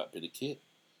don't have that bit of kit,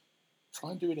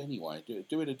 try and do it anyway.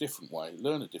 Do it a different way.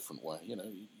 Learn a different way. You know,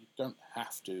 you don't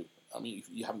have to. I mean, if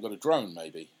you haven't got a drone,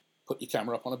 maybe put your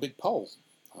camera up on a big pole.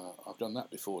 I've done that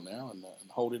before now, and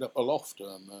hold it up aloft,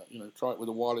 and you know, try it with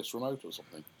a wireless remote or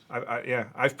something.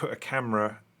 I've put a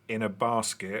camera in a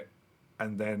basket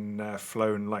and then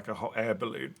flown like a hot air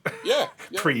balloon. Yeah.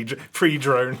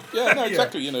 Pre-drone. Yeah, no,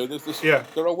 exactly. You know,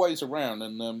 there are ways around,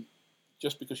 and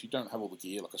just because you don't have all the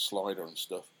gear, like a slider and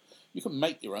stuff, you can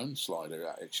make your own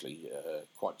slider actually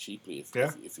quite cheaply.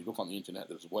 If you look on the internet,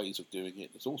 there's ways of doing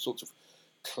it. There's all sorts of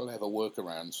clever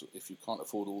workarounds. If you can't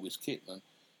afford all this kit, then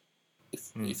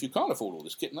if you can't afford all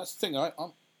this kit, and that's the thing,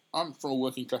 I'm from a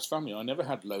working class family. I never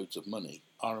had loads of money.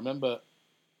 I remember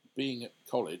being at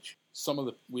college.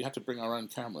 We had to bring our own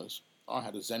cameras. I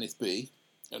had a Zenith B,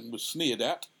 and was sneered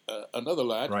at. Another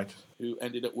lad who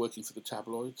ended up working for the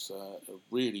tabloids, a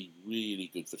really, really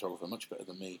good photographer, much better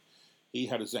than me. He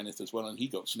had a Zenith as well, and he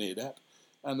got sneered at.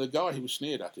 And the guy who was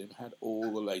sneered at him had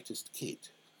all the latest kit,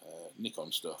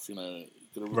 Nikon stuff, you know,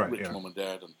 got a rich mum and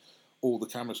dad, and all the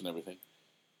cameras and everything.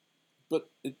 But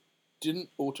it didn't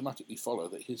automatically follow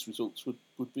that his results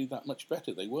would be that much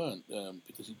better. They weren't,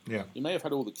 because he may have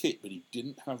had all the kit, but he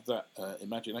didn't have that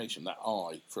imagination, that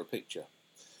eye for a picture.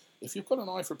 If you've got an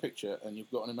eye for a picture and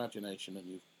you've got an imagination and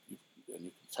you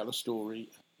can tell a story,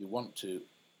 you want to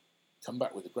come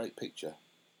back with a great picture,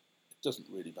 it doesn't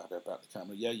really matter about the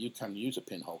camera. Yeah, you can use a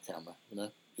pinhole camera, you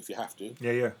know, if you have to.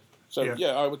 Yeah. So,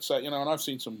 I would say, you know, and I've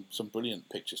seen some brilliant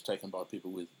pictures taken by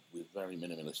people with very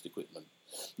minimalist equipment.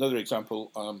 Another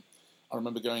example, I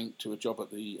remember going to a job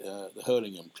at the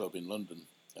Hurlingham Club in London,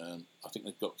 I think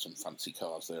they've got some fancy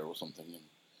cars there or something. And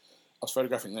I was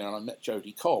photographing there, and I met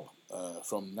Jodie Cobb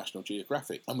from National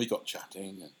Geographic, and we got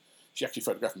chatting, and she actually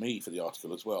photographed me for the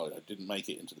article as well. I didn't make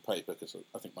it into the paper because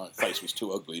I think my face was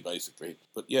too ugly, basically.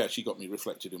 But yeah, she got me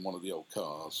reflected in one of the old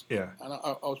cars. Yeah. And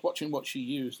I was watching what she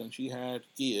used, and she had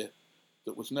gear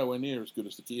that was nowhere near as good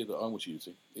as the gear that I was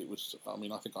using. It was, I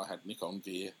mean, I think I had Nikon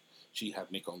gear. She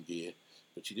had Nikon gear,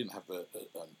 but she didn't have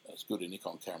as good a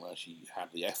Nikon camera. She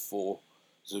had the f4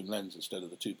 zoom lens instead of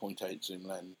the 2.8 zoom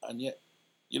lens. And yet,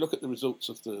 you look at the results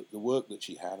of the work that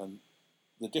she had, and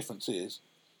the difference is,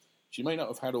 she may not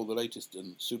have had all the latest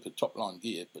and super top-line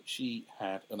gear, but she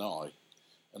had an eye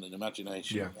and an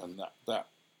imagination, and that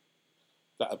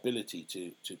ability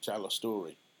to tell a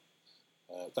story.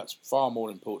 That's far more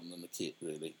important than the kit,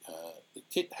 really. The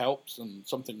kit helps, and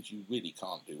some things you really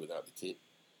can't do without the kit.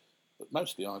 But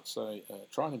mostly, I'd say,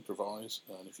 try and improvise,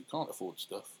 and if you can't afford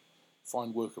stuff,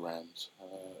 find workarounds.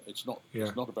 It's not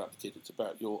about the kit, it's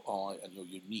about your eye and your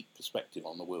unique perspective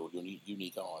on the world, your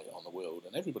unique eye on the world,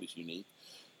 and everybody's unique.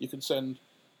 You can send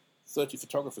 30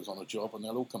 photographers on a job and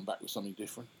they'll all come back with something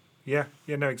different. Yeah,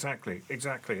 no, exactly.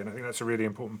 And I think that's a really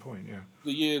important point, yeah.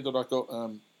 The year that I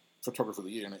got Photographer of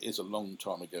the Year, and it is a long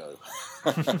time ago,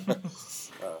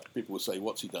 people will say,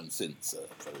 what's he done since?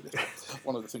 Very little.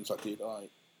 One of the things I did,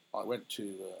 I went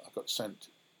to, I got sent,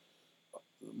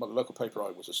 the local paper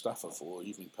I was a staffer for,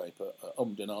 evening paper,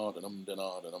 ummed and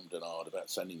ahed about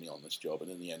sending me on this job, and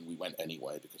in the end we went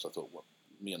anyway, because I thought, well,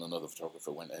 me and another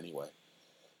photographer went anyway.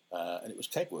 And it was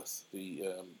Kegworth, the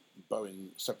Boeing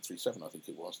 737, I think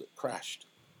it was, that crashed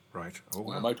on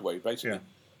the motorway. Basically,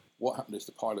 what happened is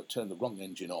the pilot turned the wrong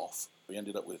engine off. We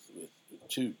ended up with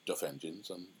two Duff engines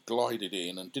and glided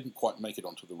in and didn't quite make it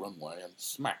onto the runway and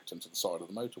smacked into the side of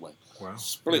the motorway. Wow.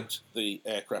 Split the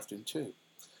aircraft in two.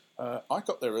 I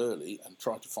got there early and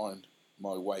tried to find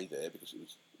my way there because it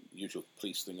was the usual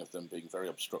police thing of them being very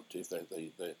obstructive.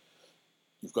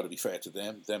 You've got to be fair to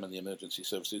them and the emergency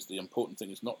services. The important thing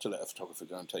is not to let a photographer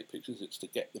go and take pictures. It's to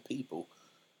get the people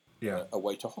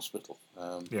away to hospital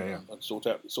and sort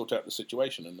out the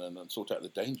situation and sort out the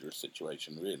dangerous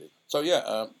situation, really. So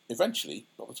eventually,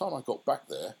 by the time I got back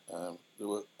there, there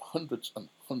were hundreds and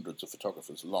hundreds of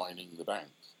photographers lining the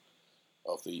banks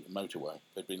of the motorway.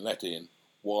 They'd been let in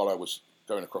while I was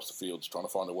going across the fields trying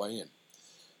to find a way in.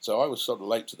 So I was sort of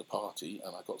late to the party,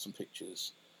 and I got some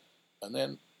pictures, and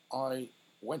then I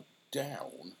went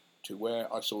down to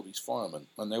where I saw these firemen,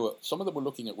 and some of them were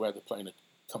looking at where the plane had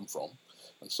come from,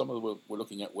 and some of them were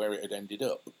looking at where it had ended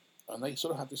up, and they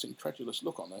sort of had this incredulous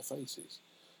look on their faces.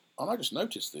 And I just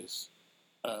noticed this,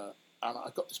 and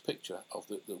I got this picture of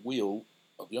the wheel,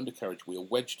 of the undercarriage wheel,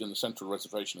 wedged in the central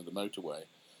reservation of the motorway,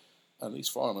 and these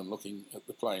firemen looking at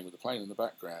the plane with the plane in the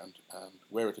background and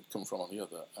where it had come from on the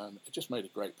other, and it just made a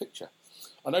great picture.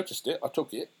 I noticed it, I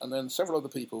took it, and then several other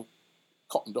people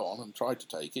cottoned on and tried to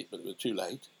take it, but it was too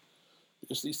late,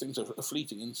 because these things are a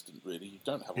fleeting instant, really. You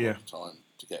don't have a lot of time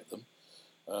to get them.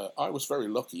 I was very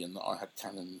lucky in that I had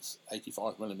Canon's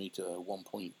 85mm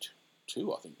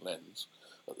 1.2, I think, lens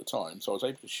at the time, so I was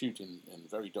able to shoot in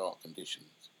very dark conditions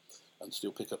and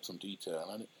still pick up some detail.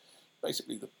 And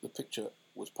basically, the picture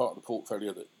was part of the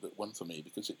portfolio that won for me,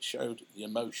 because it showed the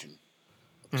emotion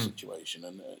of the situation.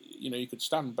 And, you could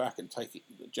stand back and take it,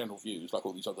 the general views, like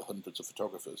all these other hundreds of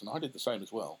photographers, and I did the same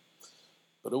as well.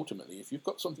 But ultimately, if you've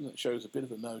got something that shows a bit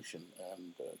of emotion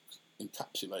and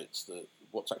encapsulates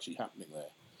what's actually happening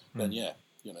there, then you're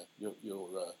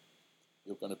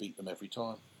going to beat them every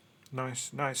time.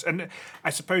 Nice. And I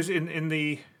suppose in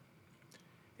the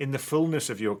fullness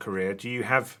of your career, do you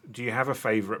have a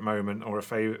favourite moment or a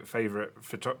favourite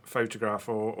photograph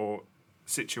or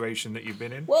situation that you've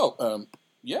been in? Well,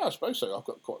 I suppose so. I've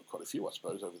got quite a few, I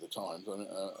suppose, over the times.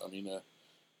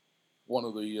 One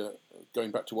of the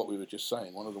going back to what we were just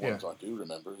saying, one of the ones I do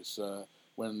remember is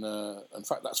when, in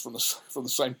fact, that's from the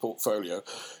same portfolio,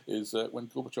 is when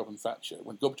Gorbachev and Thatcher,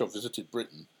 when Gorbachev visited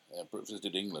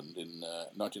visited England in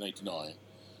 1989.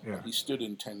 He stood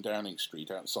in 10 Downing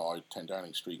Street, outside 10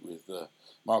 Downing Street, with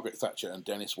Margaret Thatcher and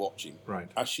Dennis watching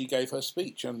as she gave her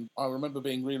speech. And I remember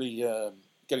being really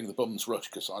getting the bum's rush,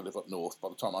 because I live up north. By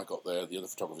the time I got there, the other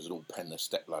photographers had all penned their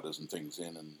step ladders and things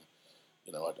in, and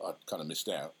I'd kind of missed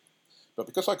out. But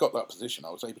because I got that position, I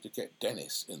was able to get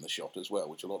Dennis in the shot as well,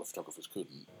 which a lot of photographers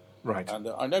couldn't. Right. And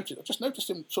I just noticed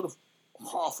him sort of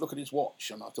half look at his watch,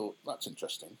 and I thought, that's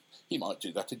interesting. He might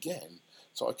do that again.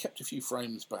 So I kept a few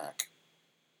frames back.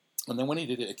 And then when he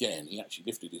did it again, he actually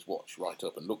lifted his watch right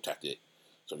up and looked at it.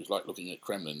 So it was like looking at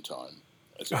Kremlin time,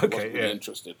 as if he wasn't really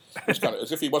interested. It was kind of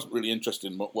as if he wasn't really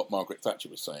interested in what Margaret Thatcher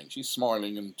was saying. She's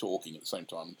smiling and talking at the same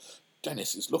time.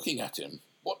 Dennis is looking at him.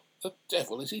 the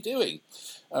devil is he doing?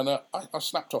 And I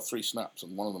snapped off 3 snaps,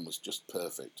 and one of them was just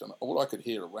perfect. And all I could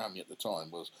hear around me at the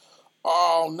time was,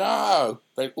 "Oh no!"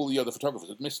 All the other photographers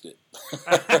had missed it.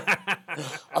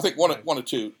 I think one or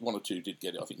two did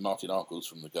get it. I think Martin Arkles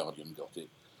from The Guardian got it.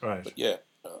 Right. But yeah,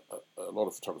 a lot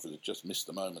of photographers had just missed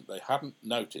the moment. They hadn't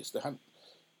noticed. They hadn't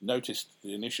noticed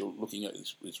the initial looking at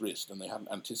his wrist, and they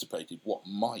hadn't anticipated what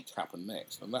might happen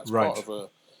next. And that's right.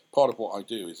 part of what I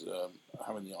do is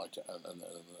having the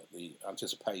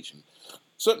anticipation.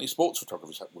 Certainly, sports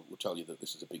photographers will tell you that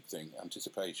this is a big thing: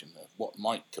 anticipation of what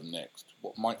might come next,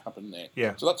 what might happen next.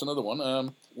 Yeah. So that's another one.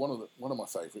 One of my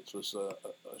favourites was a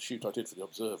shoot I did for the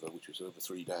Observer, which was over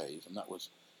 3 days, and that was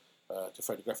to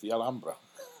photograph the Alhambra.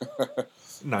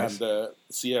 Nice. And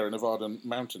Sierra Nevada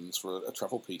mountains for a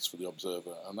travel piece for the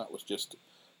Observer, and that was just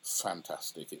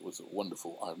fantastic. It was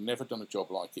wonderful. I've never done a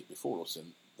job like it before or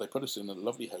since. They put us in a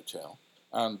lovely hotel,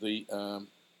 and the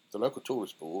local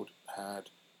tourist board the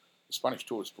Spanish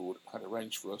tourist board had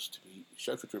arranged for us to be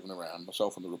chauffeur driven around,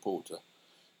 myself and the reporter,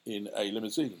 in a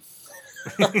limousine.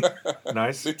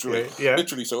 Nice. Literally, yeah.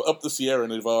 Literally. So up the Sierra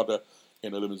Nevada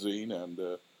in a limousine, and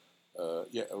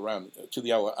around to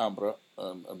the Alhambra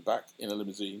and back in a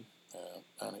limousine,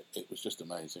 and it was just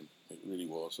amazing. It really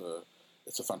was.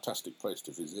 It's a fantastic place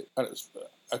to visit, and it's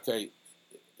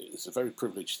It's a very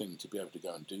privileged thing to be able to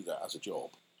go and do that as a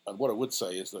job. And what I would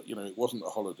say is that it wasn't a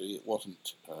holiday. It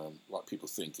wasn't like people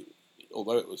think.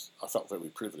 Although it was, I felt very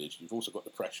privileged. You've also got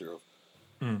the pressure of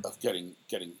getting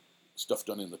stuff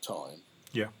done in the time.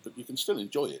 Yeah. But you can still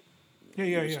enjoy it.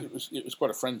 Yeah. It was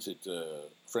quite a frenzied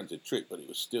trip, but it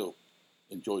was still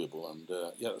enjoyable. And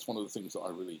that's one of the things that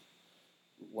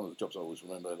one of the jobs I always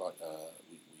remember. Like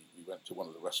we went to one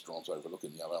of the restaurants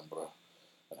overlooking the Alhambra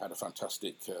and had a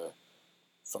fantastic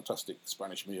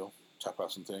Spanish meal,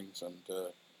 tapas and things,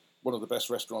 and one of the best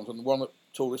restaurants, and one that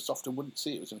tourists often wouldn't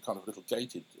see. It was in a kind of little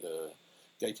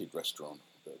gated restaurant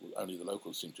that only the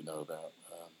locals seem to know about.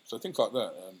 So things like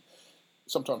that.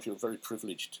 Sometimes you're very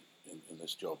privileged in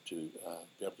this job to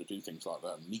be able to do things like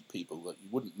that and meet people that you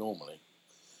wouldn't normally,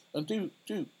 and do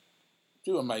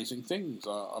amazing things.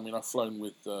 I've flown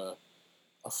with a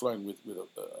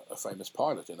famous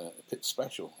pilot in a pit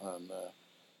special, and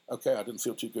I didn't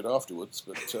feel too good afterwards,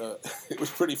 but it was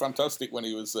pretty fantastic when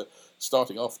he was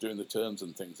starting off doing the turns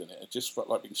and things in it. It just felt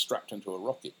like being strapped into a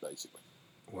rocket, basically.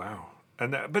 Wow.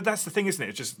 And but that's the thing, isn't it?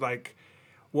 It's just like,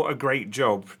 what a great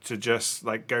job to just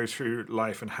like go through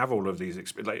life and have all of these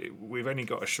experiences. Like, we've only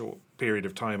got a short period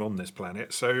of time on this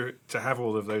planet, so to have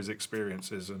all of those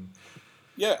experiences and...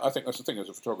 Yeah, I think that's the thing. As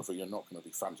a photographer, you're not going to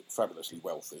be fabulously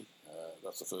wealthy.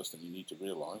 That's the first thing you need to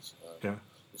realise. Yeah.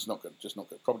 It's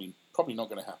probably not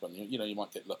going to happen. You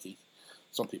might get lucky.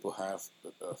 Some people have,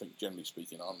 but I think generally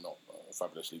speaking, I'm not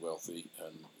fabulously wealthy,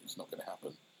 and it's not going to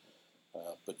happen.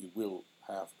 But you will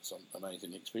have some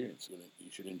amazing experience.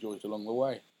 You should enjoy it along the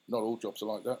way. Not all jobs are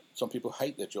like that. Some people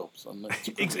hate their jobs. And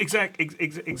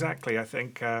exactly. I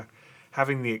think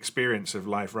having the experience of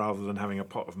life rather than having a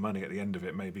pot of money at the end of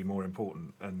it may be more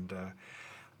important. And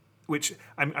which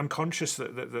I'm conscious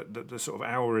that the sort of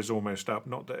hour is almost up.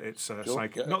 Not that it's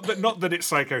not that it's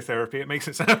psychotherapy. It makes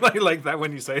it sound like that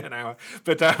when you say an hour.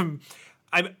 But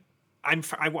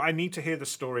I need to hear the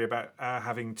story about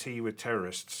having tea with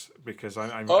terrorists, because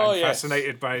I'm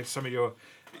fascinated by some of your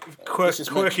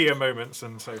quirkier moments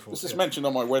and so forth. This is mentioned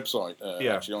on my website,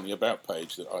 actually on the About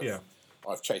page, that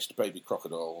I've chased baby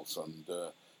crocodiles and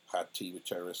had tea with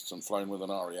terrorists and flown with an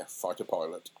RAF fighter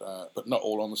pilot, but not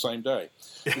all on the same day.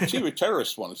 The tea with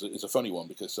terrorists one is a funny one,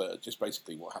 because just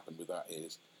basically what happened with that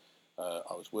is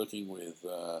I was working with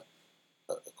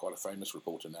quite a famous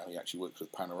reporter now. He actually works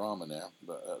with Panorama now,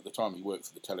 but at the time he worked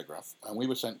for the Telegraph, and we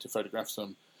were sent to photograph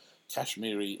some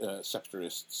Kashmiri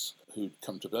separatists who'd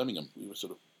come to Birmingham. We were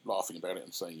sort of laughing about it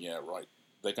and saying, yeah, right,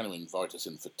 they're going to invite us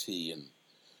in for tea and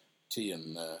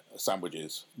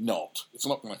sandwiches. It's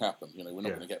not going to happen. We're not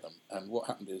going to get them. And what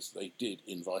happened is they did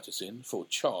invite us in for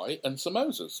chai and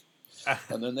samosas.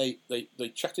 And then they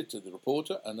chatted to the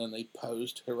reporter, and then they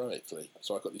posed heroically.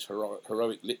 So I got these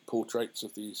heroic lit portraits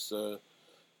of these,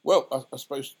 I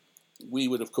suppose we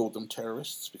would have called them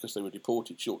terrorists because they were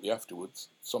deported shortly afterwards.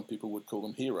 Some people would call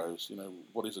them heroes.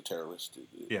 What is a terrorist?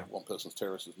 Yeah. One person's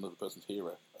terrorist is another person's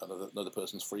hero, another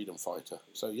person's freedom fighter.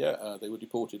 So they were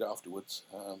deported afterwards.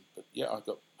 But I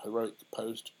got heroic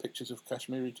posed pictures of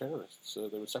Kashmiri terrorists.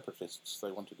 They were separatists.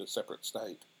 They wanted a separate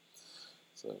state.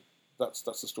 So that's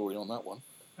the story on that one.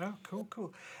 Oh,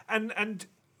 cool. And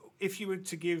if you were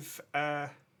to give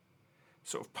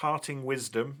sort of parting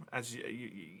wisdom, as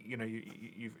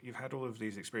you've had all of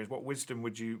these experiences, what wisdom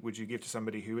would you give to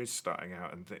somebody who is starting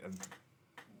out and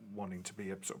wanting to be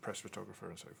a sort of press photographer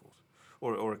and so forth,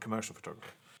 or a commercial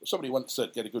photographer? Somebody once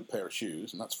said, get a good pair of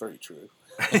shoes, and that's very true.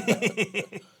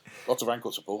 Lots of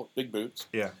ankle support, big boots.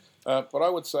 Yeah. But I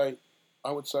would say,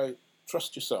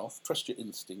 trust yourself, trust your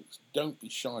instincts. Don't be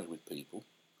shy with people.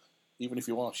 Even if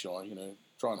you are shy,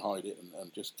 try and hide it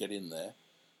and just get in there.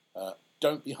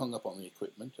 Don't be hung up on the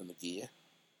equipment and the gear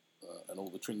and all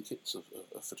the trinkets of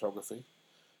photography.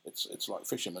 It's like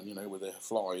fishermen, with their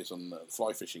flies and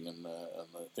fly fishing and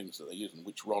the things that they use and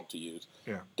which rod to use.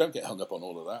 Yeah. Don't get hung up on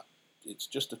all of that. It's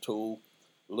just a tool.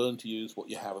 Learn to use what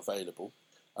you have available.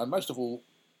 And most of all,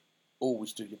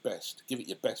 always do your best. Give it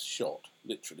your best shot.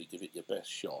 Literally, give it your best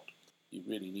shot. You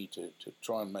really need to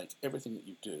try and make everything that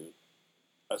you do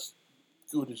as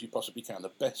good as you possibly can, the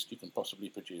best you can possibly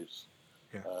produce.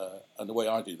 Yeah. And the way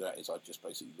I do that is I just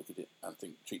basically look at it and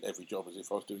treat every job as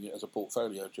if I was doing it as a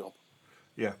portfolio job.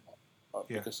 Yeah.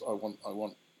 Because I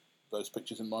want those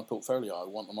pictures in my portfolio. I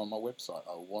want them on my website.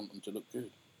 I want them to look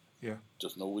good. Yeah.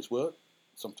 Doesn't always work.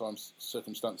 Sometimes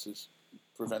circumstances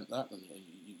prevent that, and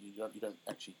you don't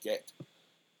actually get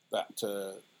that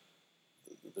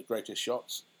the greatest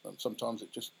shots. And sometimes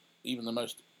it just, even the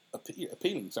most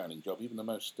appealing sounding job, even the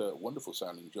most wonderful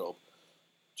sounding job,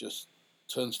 just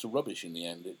turns to rubbish in the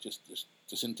end. It just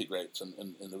disintegrates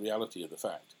in the reality of the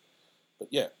fact. But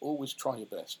yeah, always try your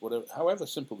best. However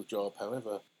simple the job,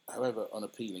 however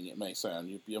unappealing it may sound,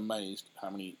 you'd be amazed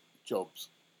how many jobs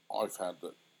I've had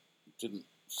that didn't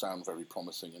sound very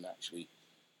promising and actually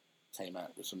came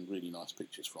out with some really nice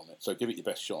pictures from it. So give it your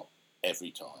best shot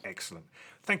every time. Excellent.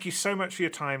 Thank you so much for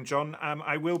your time, John.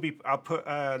 I'll put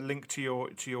a link to your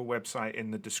website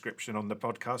in the description on the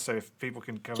podcast, so if people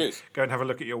can go and have a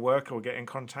look at your work or get in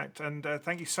contact. And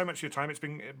thank you so much for your time. It's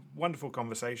been a wonderful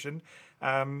conversation.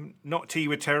 Not tea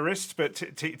with terrorists, but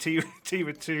tea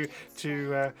with two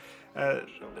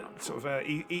sort of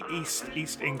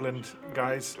East England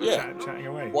guys chatting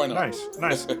away. Why not?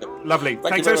 Nice, lovely.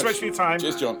 Thanks so much for your time.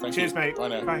 Cheers, John. Cheers, mate. Bye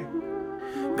now. Bye.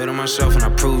 Bet on myself and I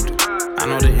proved it. I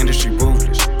know the industry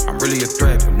ruthless. I'm really a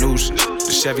threat, a nuisance.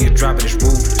 The Chevy is driving is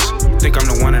ruthless. Think I'm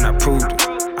the one and I proved it.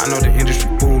 I know the industry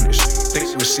foolish. Think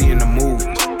we'll see in the movies.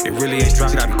 It really ain't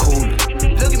dropping, got me coolin'.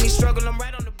 Look at me struggle, I'm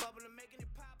right on.